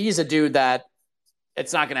 he's a dude that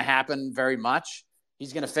it's not going to happen very much.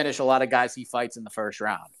 He's going to finish a lot of guys he fights in the first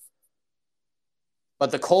round.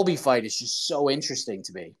 But the Colby fight is just so interesting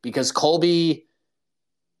to me because Colby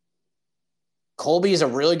is a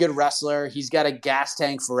really good wrestler. He's got a gas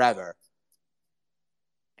tank forever.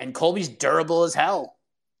 And Colby's durable as hell.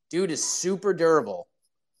 Dude is super durable.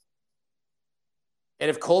 And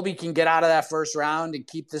if Colby can get out of that first round and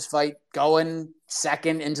keep this fight going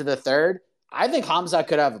second into the third, I think Hamza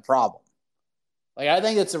could have a problem. I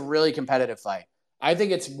think it's a really competitive fight. I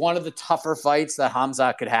think it's one of the tougher fights that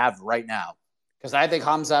Hamza could have right now. Because I think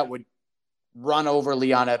Hamza would run over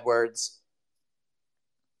Leon Edwards.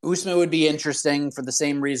 Usman would be interesting for the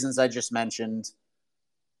same reasons I just mentioned.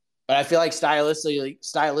 But I feel like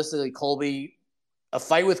stylistically, Colby, a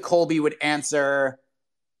fight with Colby would answer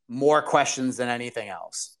more questions than anything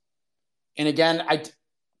else. And again,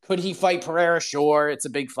 could he fight Pereira? Sure, it's a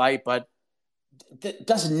big fight, but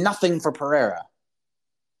does nothing for Pereira.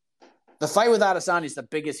 The fight with Adesanya is the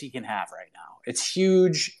biggest he can have right now. It's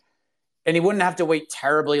huge, and he wouldn't have to wait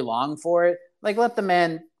terribly long for it. Let the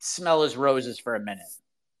man smell his roses for a minute.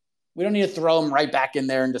 We don't need to throw him right back in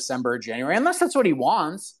there in December or January, unless that's what he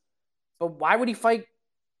wants. But why would he fight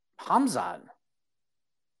Hamzat?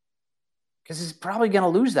 Because he's probably going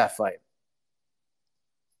to lose that fight.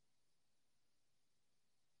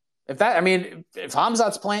 If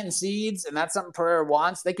Hamzat's planting seeds and that's something Pereira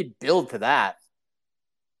wants, they could build to that.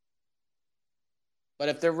 But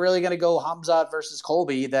if they're really going to go Hamzat versus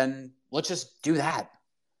Colby, then let's just do that.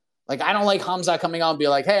 Like, I don't like Hamza coming out and be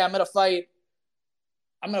like, hey, I'm going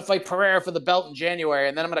to fight Pereira for the belt in January,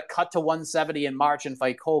 and then I'm going to cut to 170 in March and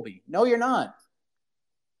fight Colby. No, you're not.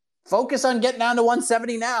 Focus on getting down to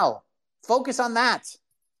 170 now. Focus on that.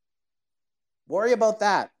 Worry about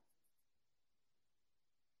that.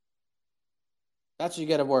 That's what you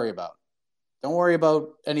got to worry about. Don't worry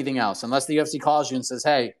about anything else unless the UFC calls you and says,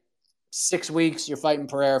 hey, 6 weeks, you're fighting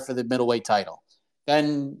Pereira for the middleweight title.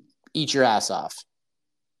 Then eat your ass off.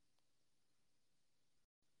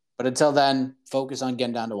 But until then, focus on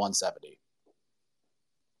getting down to 170.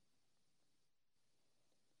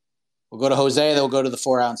 We'll go to Jose, then we'll go to the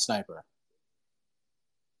 4-ounce sniper.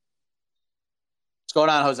 What's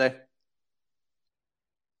going on, Jose?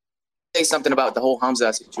 Say something about the whole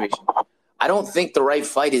Hamza situation. I don't think the right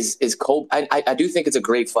fight is Colby. I do think it's a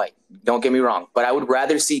great fight. Don't get me wrong. But I would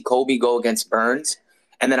rather see Colby go against Burns.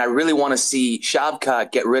 And then I really want to see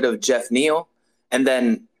Shavkat get rid of Jeff Neal. And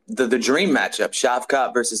then the dream matchup,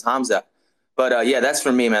 Shavkat versus Hamza. But, yeah, that's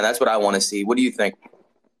for me, man. That's what I want to see. What do you think?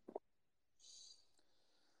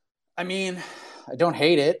 I mean, I don't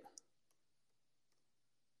hate it.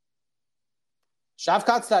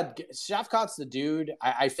 Shavkat's the dude.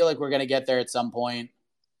 I feel like we're going to get there at some point.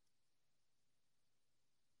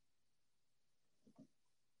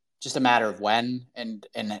 Just a matter of when and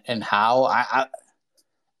how.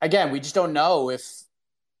 Again, we just don't know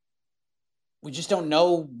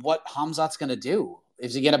what Hamzat's going to do.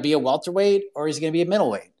 Is he going to be a welterweight or is he going to be a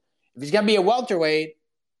middleweight? If he's going to be a welterweight,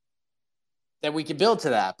 then we can build to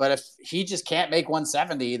that. But if he just can't make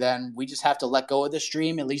 170, then we just have to let go of this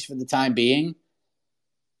dream, at least for the time being.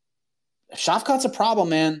 Shavkat's a problem,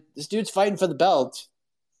 man. This dude's fighting for the belt.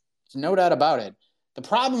 There's no doubt about it. The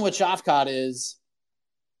problem with Shavkat is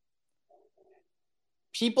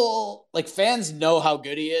people, like fans know how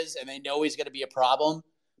good he is and they know he's going to be a problem.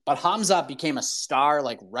 But Hamzat became a star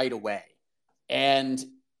like right away. And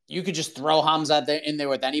you could just throw Hamzat in there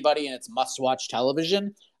with anybody and it's must-watch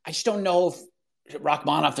television. I just don't know if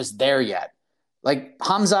Rakhmonov is there yet. Like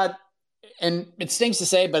Hamzat, and it stinks to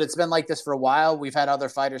say, but it's been like this for a while. We've had other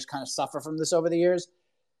fighters kind of suffer from this over the years.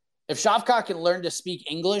 If Shavkat can learn to speak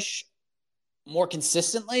English more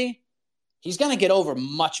consistently, he's going to get over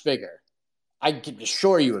much bigger. I can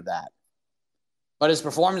assure you of that. But his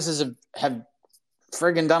performances have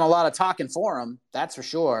friggin' done a lot of talking for him. That's for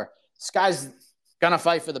sure. This guy's going to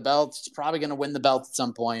fight for the belt. He's probably going to win the belt at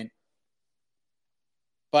some point.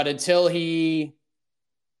 But until he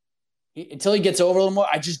gets over a little more,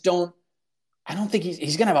 I don't think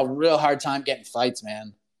he's going to have a real hard time getting fights,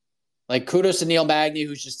 man. Like, kudos to Neil Magny,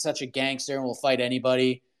 who's just such a gangster and will fight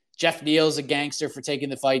anybody. Jeff Neal's a gangster for taking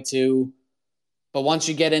the fight, too. But once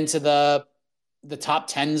you get into the top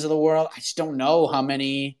 10s of the world, I just don't know how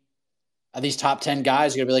many of these top 10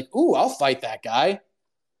 guys are going to be like, ooh, I'll fight that guy.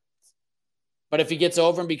 But if he gets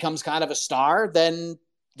over and becomes kind of a star, then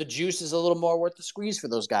the juice is a little more worth the squeeze for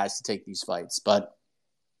those guys to take these fights. But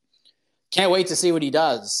can't wait to see what he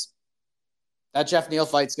does. That Jeff Neal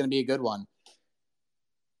fight's going to be a good one.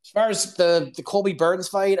 As far as the Colby Burns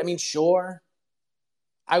fight, I mean, sure,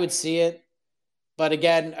 I would see it. But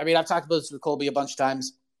again, I mean, I've talked about this with Colby a bunch of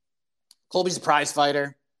times. Colby's a prize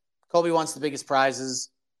fighter. Colby wants the biggest prizes.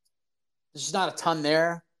 There's just not a ton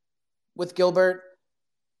there with Gilbert.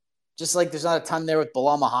 Just like there's not a ton there with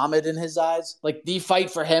Bilal Muhammad in his eyes. Like, the fight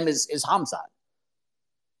for him is Hamzat.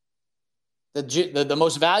 The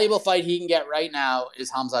most valuable fight he can get right now is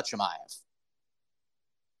Hamzat Chimaev.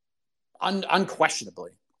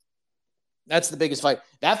 Unquestionably. That's the biggest fight.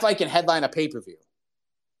 That fight can headline a pay-per-view.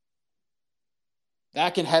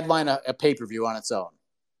 That can headline a pay-per-view on its own.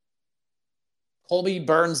 Colby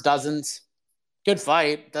Burns doesn't. Good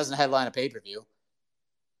fight. Doesn't headline a pay-per-view.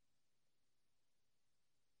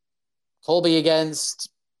 Colby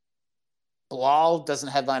against Bilal doesn't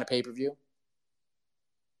headline a pay-per-view.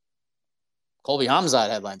 Colby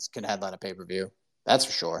Hamzat can headline a pay-per-view. That's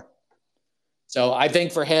for sure. So I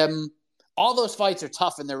think for him, all those fights are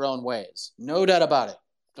tough in their own ways. No doubt about it.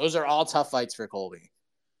 Those are all tough fights for Colby.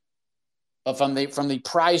 But from the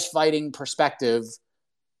prize fighting perspective,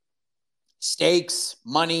 stakes,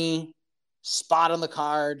 money, spot on the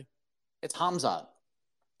card, it's Hamzat.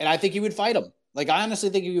 And I think he would fight him. Like, I honestly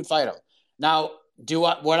think he would fight him. Now,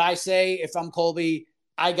 what I say if I'm Colby,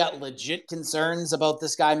 I got legit concerns about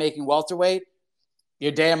this guy making welterweight?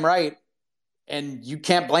 You're damn right. And you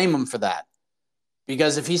can't blame him for that.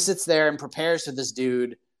 Because if he sits there and prepares for this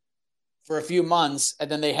dude for a few months, and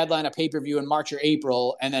then they headline a pay-per-view in March or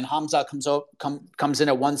April, and then Hamzat comes in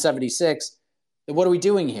at 176, then what are we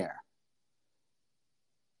doing here?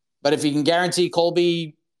 But if you can guarantee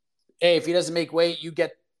Colby, hey, if he doesn't make weight, you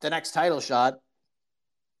get the next title shot,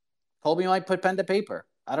 Colby might put pen to paper.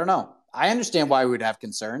 I don't know. I understand why we would have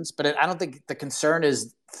concerns, but I don't think the concern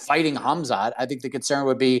is fighting Khamzat. I think the concern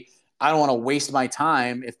would be, I don't want to waste my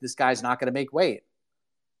time if this guy's not going to make weight.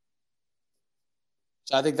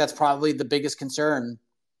 So I think that's probably the biggest concern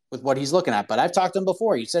with what he's looking at. But I've talked to him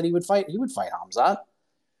before. He said he would fight Khamzat.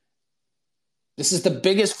 This is the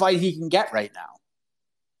biggest fight he can get right now.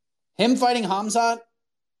 Him fighting Khamzat,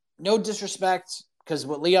 no disrespect, because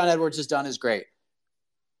what Leon Edwards has done is great.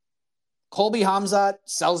 Colby Khamzat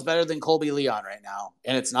sells better than Colby Leon right now,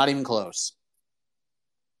 and it's not even close.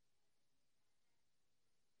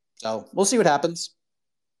 So we'll see what happens.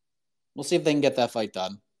 We'll see if they can get that fight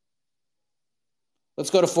done. Let's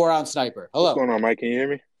go to 4-ounce Sniper. Hello. What's going on, Mike? Can you hear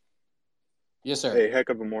me? Yes, sir. Hey, heck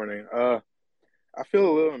of a morning. I feel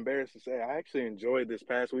a little embarrassed to say I actually enjoyed this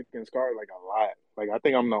past weekend's card like a lot. Like, I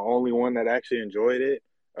think I'm the only one that actually enjoyed it.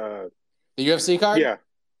 The UFC card?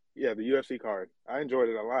 Yeah, the UFC card. I enjoyed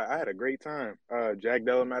it a lot. I had a great time. Jack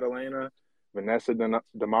Della Maddalena, Vanessa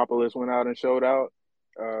Demopoulos went out and showed out.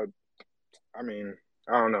 I mean,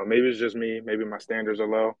 I don't know. Maybe it's just me. Maybe my standards are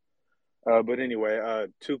low. But anyway,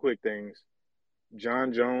 two quick things.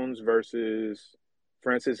 John Jones versus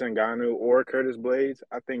Francis Ngannou or Curtis Blades.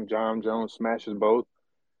 I think John Jones smashes both.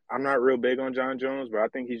 I'm not real big on John Jones, but I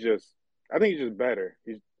think he's just better.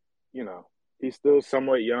 He's still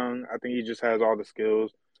somewhat young. I think he just has all the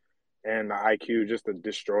skills and the IQ just to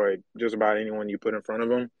destroy just about anyone you put in front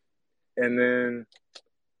of him. And then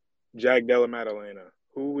Jack Della Maddalena.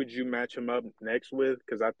 Who would you match him up next with?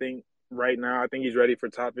 Because I think right now, he's ready for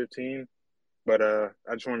top 15. But I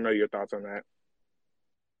just want to know your thoughts on that.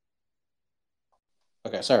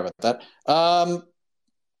 Okay, sorry about that. Let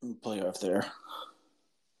me pull you off there.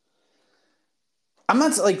 I'm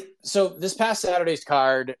not so this past Saturday's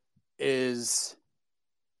card is,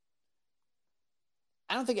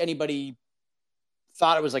 I don't think anybody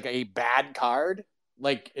thought it was like a bad card,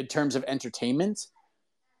 like in terms of entertainment,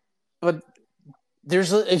 but it was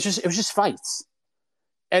just fights.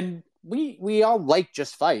 And we all like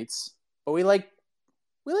just fights, but we like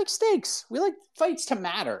stakes. We like fights to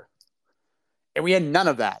matter. And we had none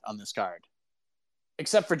of that on this card,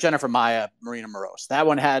 except for Jennifer Maia, Marina Moroz. That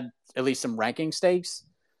one had at least some ranking stakes.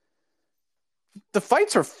 The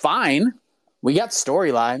fights are fine. We got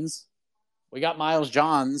storylines. We got Miles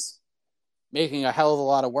Johns making a hell of a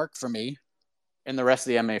lot of work for me and the rest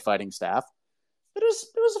of the MMA fighting staff. It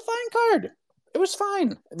was a fine card. It was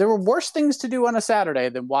fine. There were worse things to do on a Saturday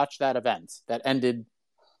than watch that event that ended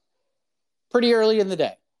pretty early in the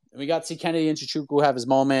day. And we got to see Kennedy Nzechukwu have his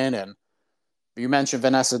moment, and you mentioned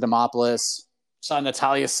Vanessa Demopoulos. Saw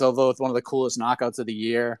Natalia Silva with one of the coolest knockouts of the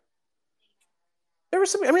year. There was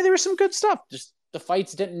some good stuff. Just the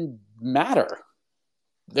fights didn't matter.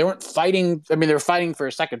 They weren't fighting. I mean, they were fighting for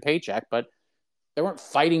a second paycheck, but they weren't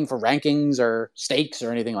fighting for rankings or stakes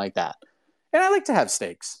or anything like that. And I like to have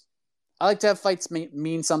stakes. I like to have fights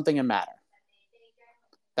mean something and matter.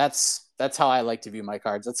 That's how I like to view my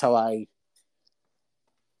cards. That's how I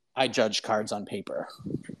judge cards on paper.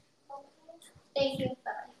 Thank you.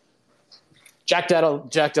 Jack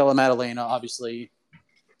Della Maddalena, obviously,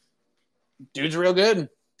 dude's real good.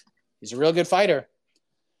 He's a real good fighter.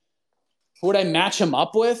 Who would I match him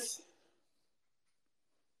up with?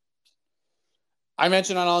 I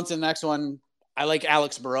mentioned on to the next one, I like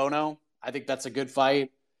Alex Morono. I think that's a good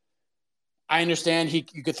fight. I understand you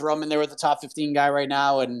could throw him in there with the top 15 guy right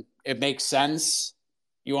now, and it makes sense.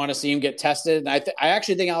 You want to see him get tested. And I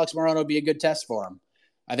actually think Alex Morono would be a good test for him.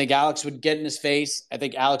 I think Alex would get in his face. I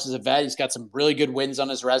think Alex is a vet. He's got some really good wins on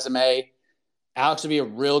his resume. Alex would be a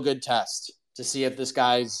real good test to see if this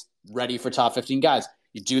guy's ready for top 15 guys.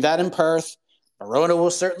 You do that in Perth. Morono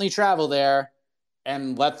will certainly travel there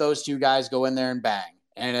and let those two guys go in there and bang.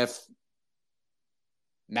 And if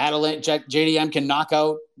JDM can knock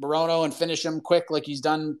out Morono and finish him quick like he's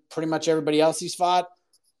done pretty much everybody else he's fought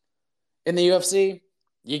in the UFC,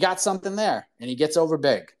 you got something there, and he gets over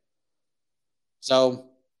big. So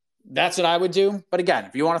that's what I would do. But again,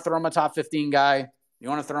 if you want to throw him a top 15 guy, you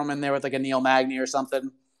want to throw him in there with like a Neil Magny or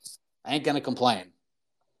something, I ain't going to complain.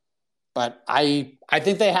 But I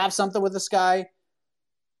think they have something with this guy.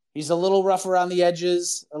 He's a little rough around the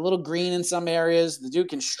edges, a little green in some areas. The dude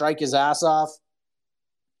can strike his ass off.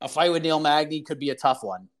 A fight with Neil Magny could be a tough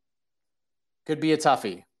one. Could be a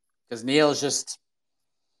toughie. Because Neil's just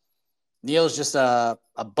a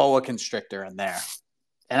boa constrictor in there.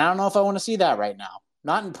 And I don't know if I want to see that right now.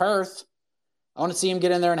 Not in Perth. I want to see him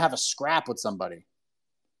get in there and have a scrap with somebody.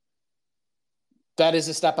 That is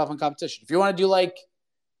a step up in competition. If you want to do a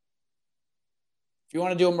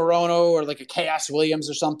Morono or like a Chaos Williams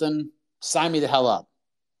or something, sign me the hell up.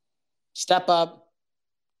 Step up.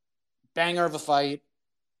 banger of a fight.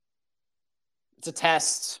 It's a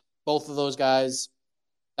test, both of those guys.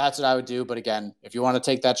 That's what I would do. But again, if you want to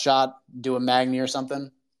take that shot, do a Magny or something,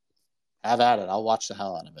 have at it. I'll watch the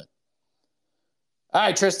hell out of it. All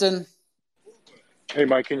right, Tristan. Hey,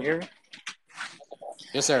 Mike, can you hear me?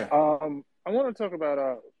 Yes, sir. I want to talk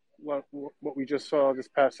about what we just saw this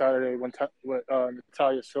past Saturday with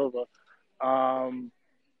Natalia Silva.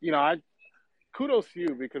 Kudos to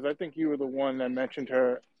you, because I think you were the one that mentioned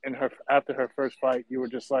her after her first fight. You were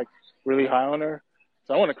just like really high on her.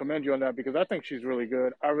 So I want to commend you on that, because I think she's really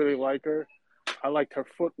good. I really like her. I liked her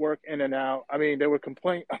footwork in and out. I mean, they were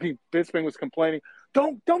complaining. I mean, Bisping was complaining,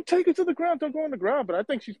 don't take it to the ground, don't go on the ground. But I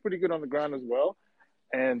think she's pretty good on the ground as well.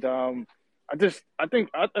 And I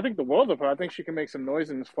think the world of her. I think she can make some noise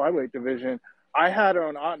in this flyweight division. I had her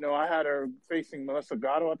on Otno. I had her facing Melissa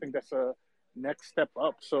Gatto. I think that's a next step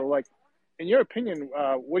up. So, like, in your opinion,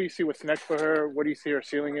 what do you see what's next for her? What do you see her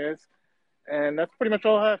ceiling is? And that's pretty much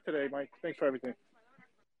all I have today, Mike. Thanks for everything.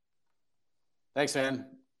 Thanks, man.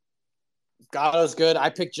 Gatto's good. I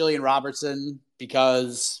picked Jillian Robertson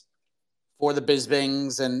because for the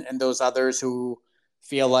Bispings and those others who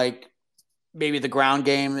feel like maybe the ground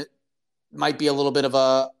game might be a little bit of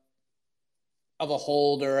a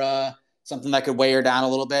hold or something that could weigh her down a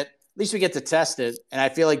little bit. At least we get to test it. And I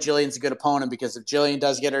feel like Jillian's a good opponent, because if Jillian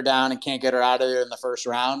does get her down and can't get her out of there in the first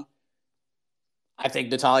round, I think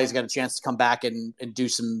Natalia's got a chance to come back and do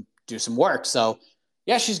some work. So,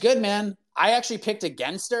 yeah, she's good, man. I actually picked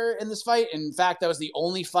against her in this fight. In fact, that was the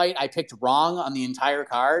only fight I picked wrong on the entire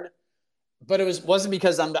card. But it wasn't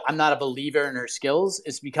because I'm not a believer in her skills.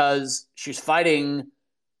 It's because she's fighting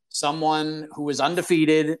someone who was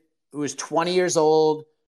undefeated, who was 20 years old,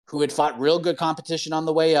 who had fought real good competition on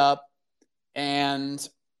the way up, and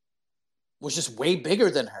was just way bigger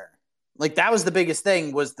than her. Like, that was the biggest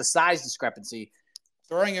thing, was the size discrepancy.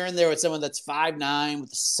 Throwing her in there with someone that's 5'9",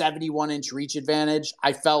 with a 71-inch reach advantage,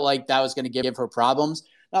 I felt like that was going to give her problems.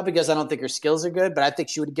 Not because I don't think her skills are good, but I think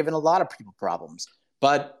she would have given a lot of people problems.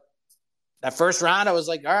 But that first round, I was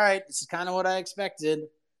like, all right, this is kind of what I expected.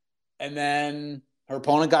 And then her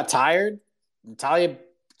opponent got tired. Natalia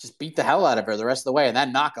just beat the hell out of her the rest of the way, and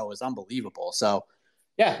that knockout was unbelievable. So,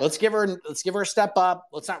 yeah, let's give her a step up.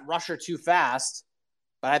 Let's not rush her too fast.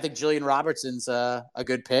 But I think Jillian Robertson's a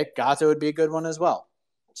good pick. Gatto would be a good one as well.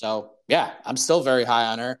 So, yeah, I'm still very high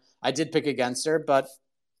on her. I did pick against her, but it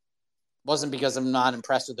wasn't because I'm not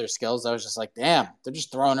impressed with her skills. I was just like, damn, they're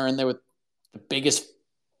just throwing her in there with the biggest,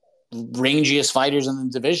 rangiest fighters in the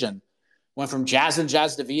division. Went from Jasmine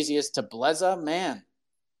Jasudavicius to Bleza. Man,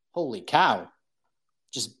 holy cow.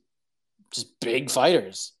 Just big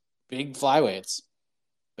fighters, big flyweights.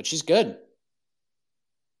 But she's good.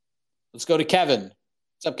 Let's go to Kevin.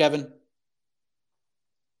 What's up, Kevin?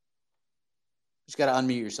 Just got to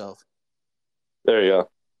unmute yourself. There you go.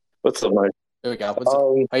 What's up, Mike? There we go.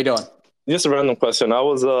 How you doing? Just a random question. I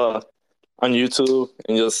was on YouTube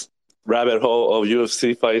and just rabbit hole of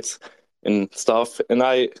UFC fights and stuff, and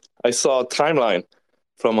I saw a timeline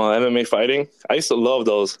from MMA fighting. I used to love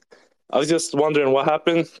those. I was just wondering what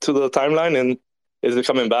happened to the timeline, and is it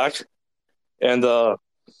coming back? And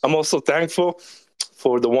I'm also thankful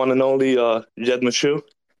for the one and only Jed Meshew.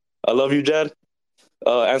 I love you, Jed.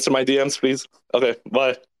 Answer my DMs, please. Okay,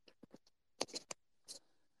 bye.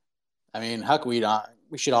 I mean, Huck, we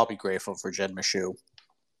should all be grateful for Jed Meshew.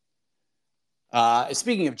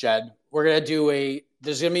 Speaking of Jed, we're going to do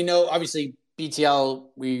there's going to be no, obviously, BTL,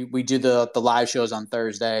 we do the live shows on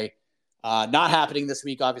Thursday. Not happening this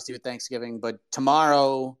week, obviously, with Thanksgiving, but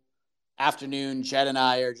tomorrow afternoon, Jed and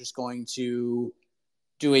I are just going to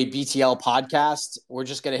do a BTL podcast. We're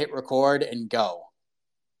just going to hit record and go.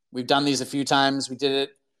 We've done these a few times. We did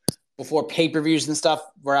it before pay-per-views and stuff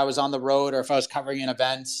where I was on the road, or if I was covering an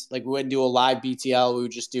event, like we wouldn't do a live BTL. We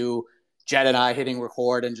would just do Jed and I hitting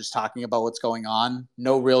record and just talking about what's going on.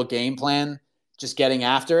 No real game plan, just getting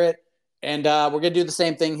after it. And we're going to do the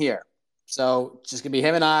same thing here. So it's just going to be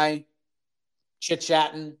him and I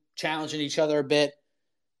chit-chatting, challenging each other a bit.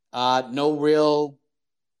 No real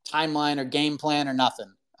timeline or game plan or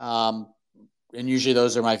nothing. And usually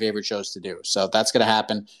those are my favorite shows to do. So that's going to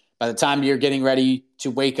happen. By the time you're getting ready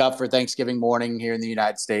to wake up for Thanksgiving morning here in the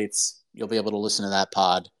United States, you'll be able to listen to that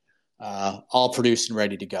pod, all produced and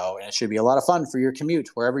ready to go. And it should be a lot of fun for your commute,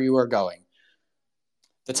 wherever you are going.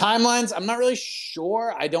 The timelines, I'm not really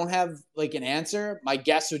sure. I don't have like an answer. My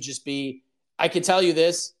guess would just be, I could tell you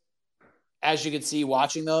this, as you can see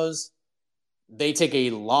watching those, they take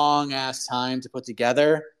a long ass time to put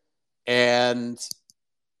together. And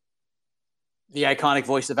the iconic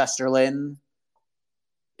voice of Esther Lynn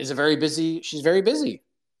is she's very busy.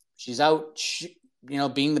 She's out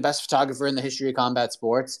being the best photographer in the history of combat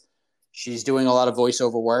sports. She's doing a lot of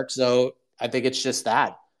voiceover work, so I think it's just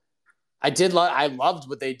that. I loved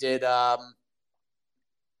what they did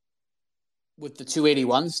with the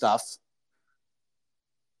 281 stuff,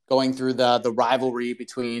 going through the rivalry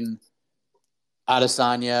between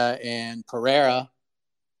Adesanya and Pereira.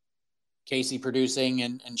 Casey producing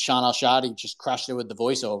and Sean Al-Shadi just crushed it with the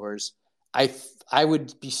voiceovers. I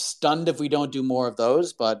would be stunned if we don't do more of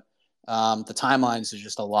those, but the timelines are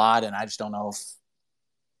just a lot, and I just don't know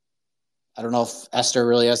if Esther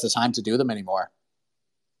really has the time to do them anymore.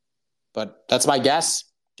 But that's my guess.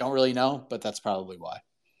 Don't really know, but that's probably why.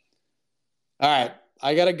 All right,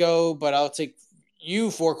 I gotta go, but I'll take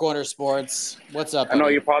you, Four Corner Sports. What's up? I know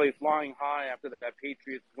buddy? you're probably flying high after that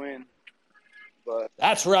Patriots win, but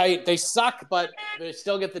That's right. They suck, but they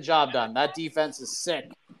still get the job done. That defense is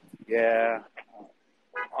sick. yeah.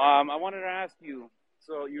 I wanted to ask you.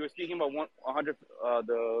 So you were speaking about 100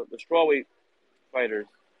 the strawweight fighters.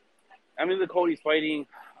 Emily Cody's fighting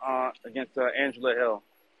against Angela Hill.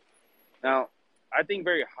 Now, I think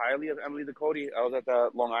very highly of Emily Cody. I was at the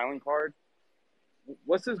Long Island card.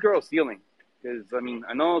 What's this girl's ceiling? Because, I mean,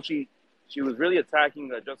 I know she was really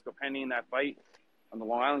attacking Jessica Penney in that fight on the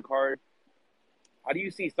Long Island card. How do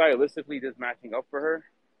you see stylistically this matching up for her?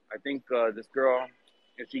 I think this girl,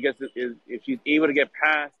 if she's able to get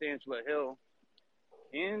past Angela Hill,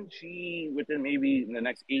 and she, within maybe in the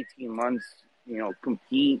next 18 months,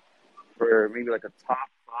 compete for maybe like a top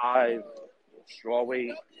 5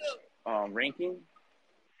 strawweight ranking.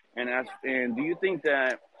 And do you think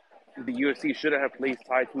that the UFC should have placed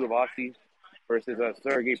Tai Tuivasa versus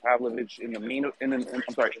Sergey Pavlovich in the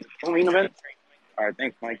co-main event? All right,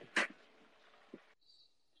 thanks, Mike.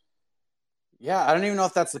 Yeah, I don't even know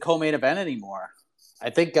if that's the co-main event anymore. I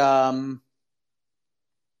think let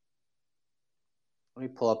me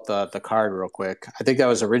pull up the card real quick. I think that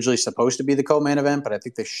was originally supposed to be the co-main event, but I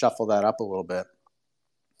think they shuffled that up a little bit.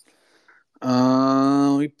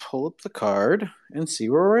 Let me pull up the card and see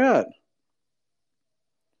where we're at.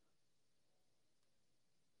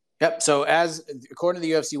 Yep, so according to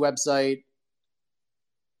the UFC website,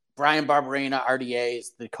 Brian Barberena, RDA,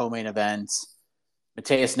 is the co-main event.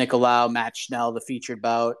 Mateus Nicolau, Matt Schnell, the featured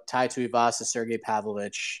bout. Tai Tuivasa, Sergey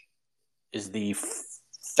Pavlovich is the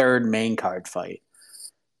third main card fight.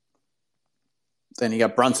 Then you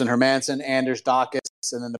got Brunson Hermanson, Anders Dawkins,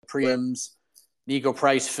 and then the prelims. Nico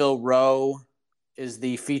Price, Phil Rowe is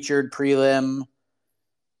the featured prelim.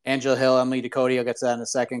 Angela Hill, Emily Ducote, I'll get to that in a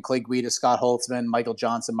second. Clay Guida, Scott Holtzman, Michael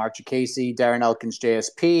Johnson, Mark Casey, Darren Elkins,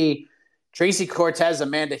 JSP. Tracy Cortez,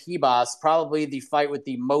 Amanda Hebas, probably the fight with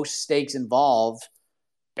the most stakes involved,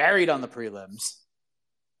 buried on the prelims.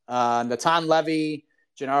 Natan Levy,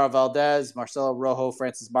 Gennaro Valdez, Marcelo Rojo,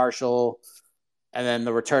 Francis Marshall, and then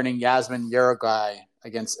the returning Yasmin Uruguay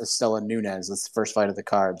against Estela Nunez. That's the first fight of the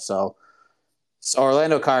card. So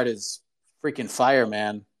Orlando card is freaking fire,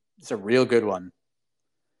 man. It's a real good one.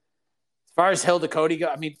 As far as Hill Ducote go,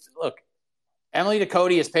 I mean, look, Emily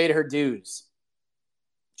Ducote has paid her dues.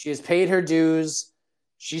 She has paid her dues.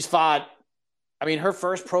 She's fought, I mean, her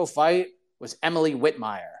first pro fight was Emily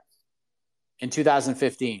Whitmire in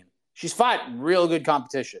 2015. She's fought real good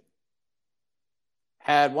competition.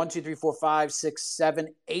 Had 1, 2, 3, 4, 5, 6,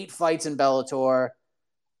 7, 8 fights in Bellator.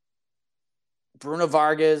 Bruna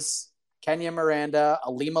Vargas, Kenya Miranda,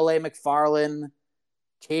 Alimale McFarlane,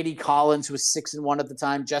 Katie Collins, who was 6-1 at the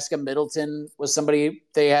time. Jessica Middleton was somebody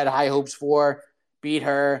they had high hopes for, beat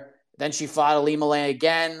her. Then she fought Alimale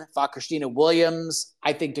again, fought Christina Williams.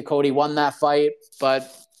 I think Ducote won that fight,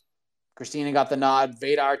 but Christina got the nod.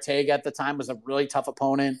 Veda Ortega at the time was a really tough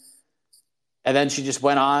opponent. And then she just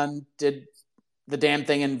went on, did the damn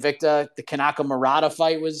thing in Invicta. The Kanaka Murata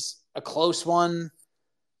fight was a close one.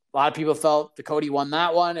 A lot of people felt Ducote won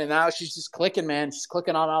that one, and now she's just clicking, man. She's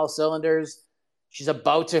clicking on all cylinders. She's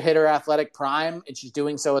about to hit her athletic prime, and she's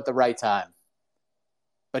doing so at the right time.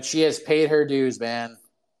 But she has paid her dues, man.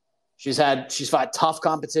 She's fought tough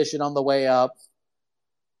competition on the way up.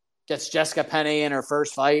 Gets Jessica Penney in her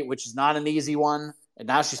first fight, which is not an easy one. And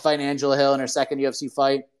now she's fighting Angela Hill in her second UFC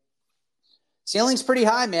fight. Ceiling's pretty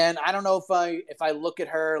high, man. I don't know if I look at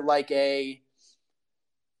her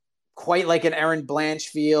quite like an Erin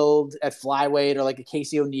Blanchfield at flyweight or like a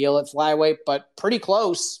Casey O'Neill at flyweight, but pretty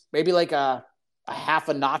close. Maybe like a half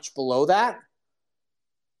a notch below that.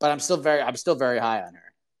 But I'm still very high on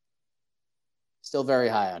her. Still very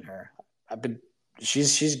high on her.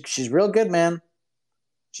 She's real good, man.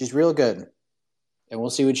 She's real good. And we'll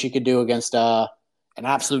see what she could do against an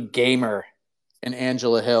absolute gamer in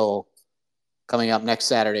Angela Hill coming up next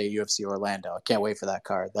Saturday at UFC Orlando. I can't wait for that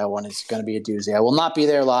card. That one is going to be a doozy. I will not be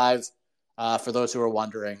there live. for those who are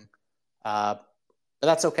wondering. But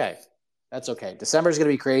that's okay. That's okay. December is going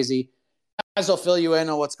to be crazy. Guys, I'll fill you in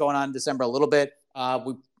on what's going on in December a little bit.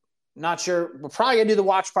 We're not sure. We're probably going to do the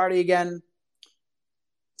watch party again.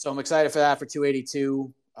 So I'm excited for that for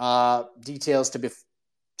 282. Details to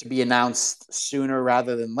be announced sooner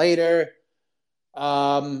rather than later.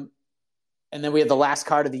 And then we have the last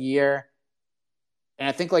card of the year. And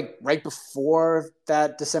I think like right before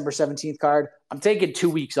that December 17th card, I'm taking 2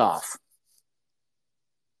 weeks off.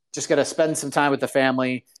 Just got to spend some time with the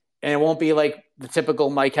family. And it won't be like the typical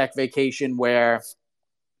Mike Heck vacation where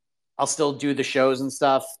I'll still do the shows and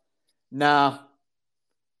stuff. No.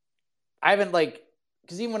 I haven't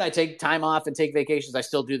because even when I take time off and take vacations, I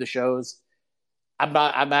still do the shows. I'm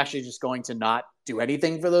actually just going to not do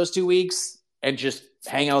anything for those 2 weeks and just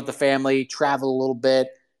hang out with the family, travel a little bit,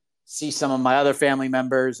 see some of my other family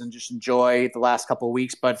members, and just enjoy the last couple of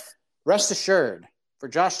weeks. But rest assured, for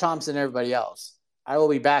Josh Thompson and everybody else, I will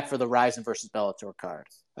be back for the Rizin versus Bellator card.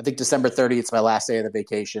 I think December 30th is my last day of the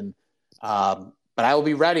vacation. But I will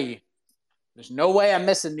be ready. There's no way I'm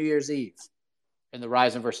missing New Year's Eve in the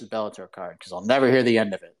Rizin versus Bellator card because I'll never hear the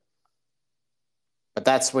end of it. But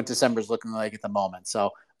that's what December's looking like at the moment.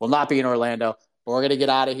 So we'll not be in Orlando, but we're going to get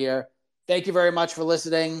out of here. Thank you very much for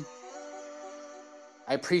listening.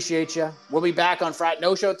 I appreciate you. We'll be back on Friday.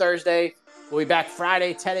 No show Thursday. We'll be back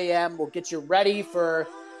Friday, 10 a.m. We'll get you ready for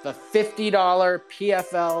the $50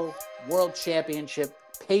 PFL World Championship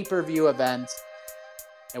pay-per-view event.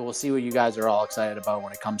 And we'll see what you guys are all excited about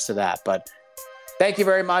when it comes to that. But thank you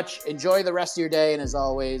very much. Enjoy the rest of your day. And as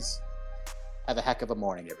always, have a heck of a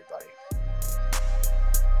morning, everybody.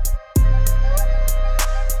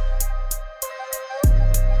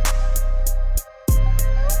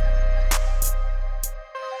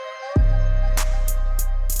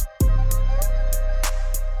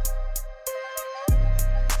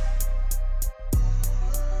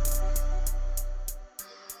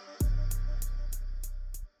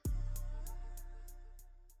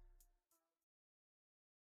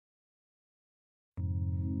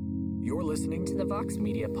 You're listening to the Vox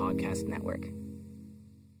Media Podcast Network.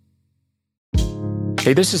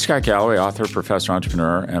 Hey, this is Scott Galloway, author, professor,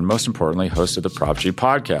 entrepreneur, and most importantly, host of the Prop G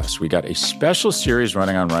podcast. We got a special series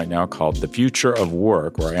running on right now called The Future of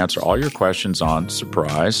Work, where I answer all your questions on,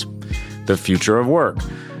 surprise, the future of work.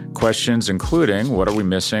 Questions including, what are we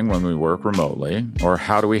missing when we work remotely? Or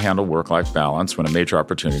how do we handle work-life balance when a major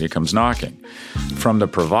opportunity comes knocking? From the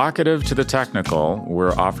provocative to the technical,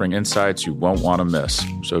 we're offering insights you won't want to miss.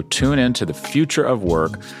 So tune in to The Future of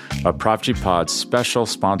Work, a Prop G Pod special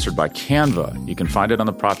sponsored by Canva. You can find it on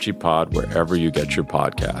the Prop G Pod wherever you get your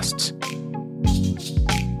podcasts.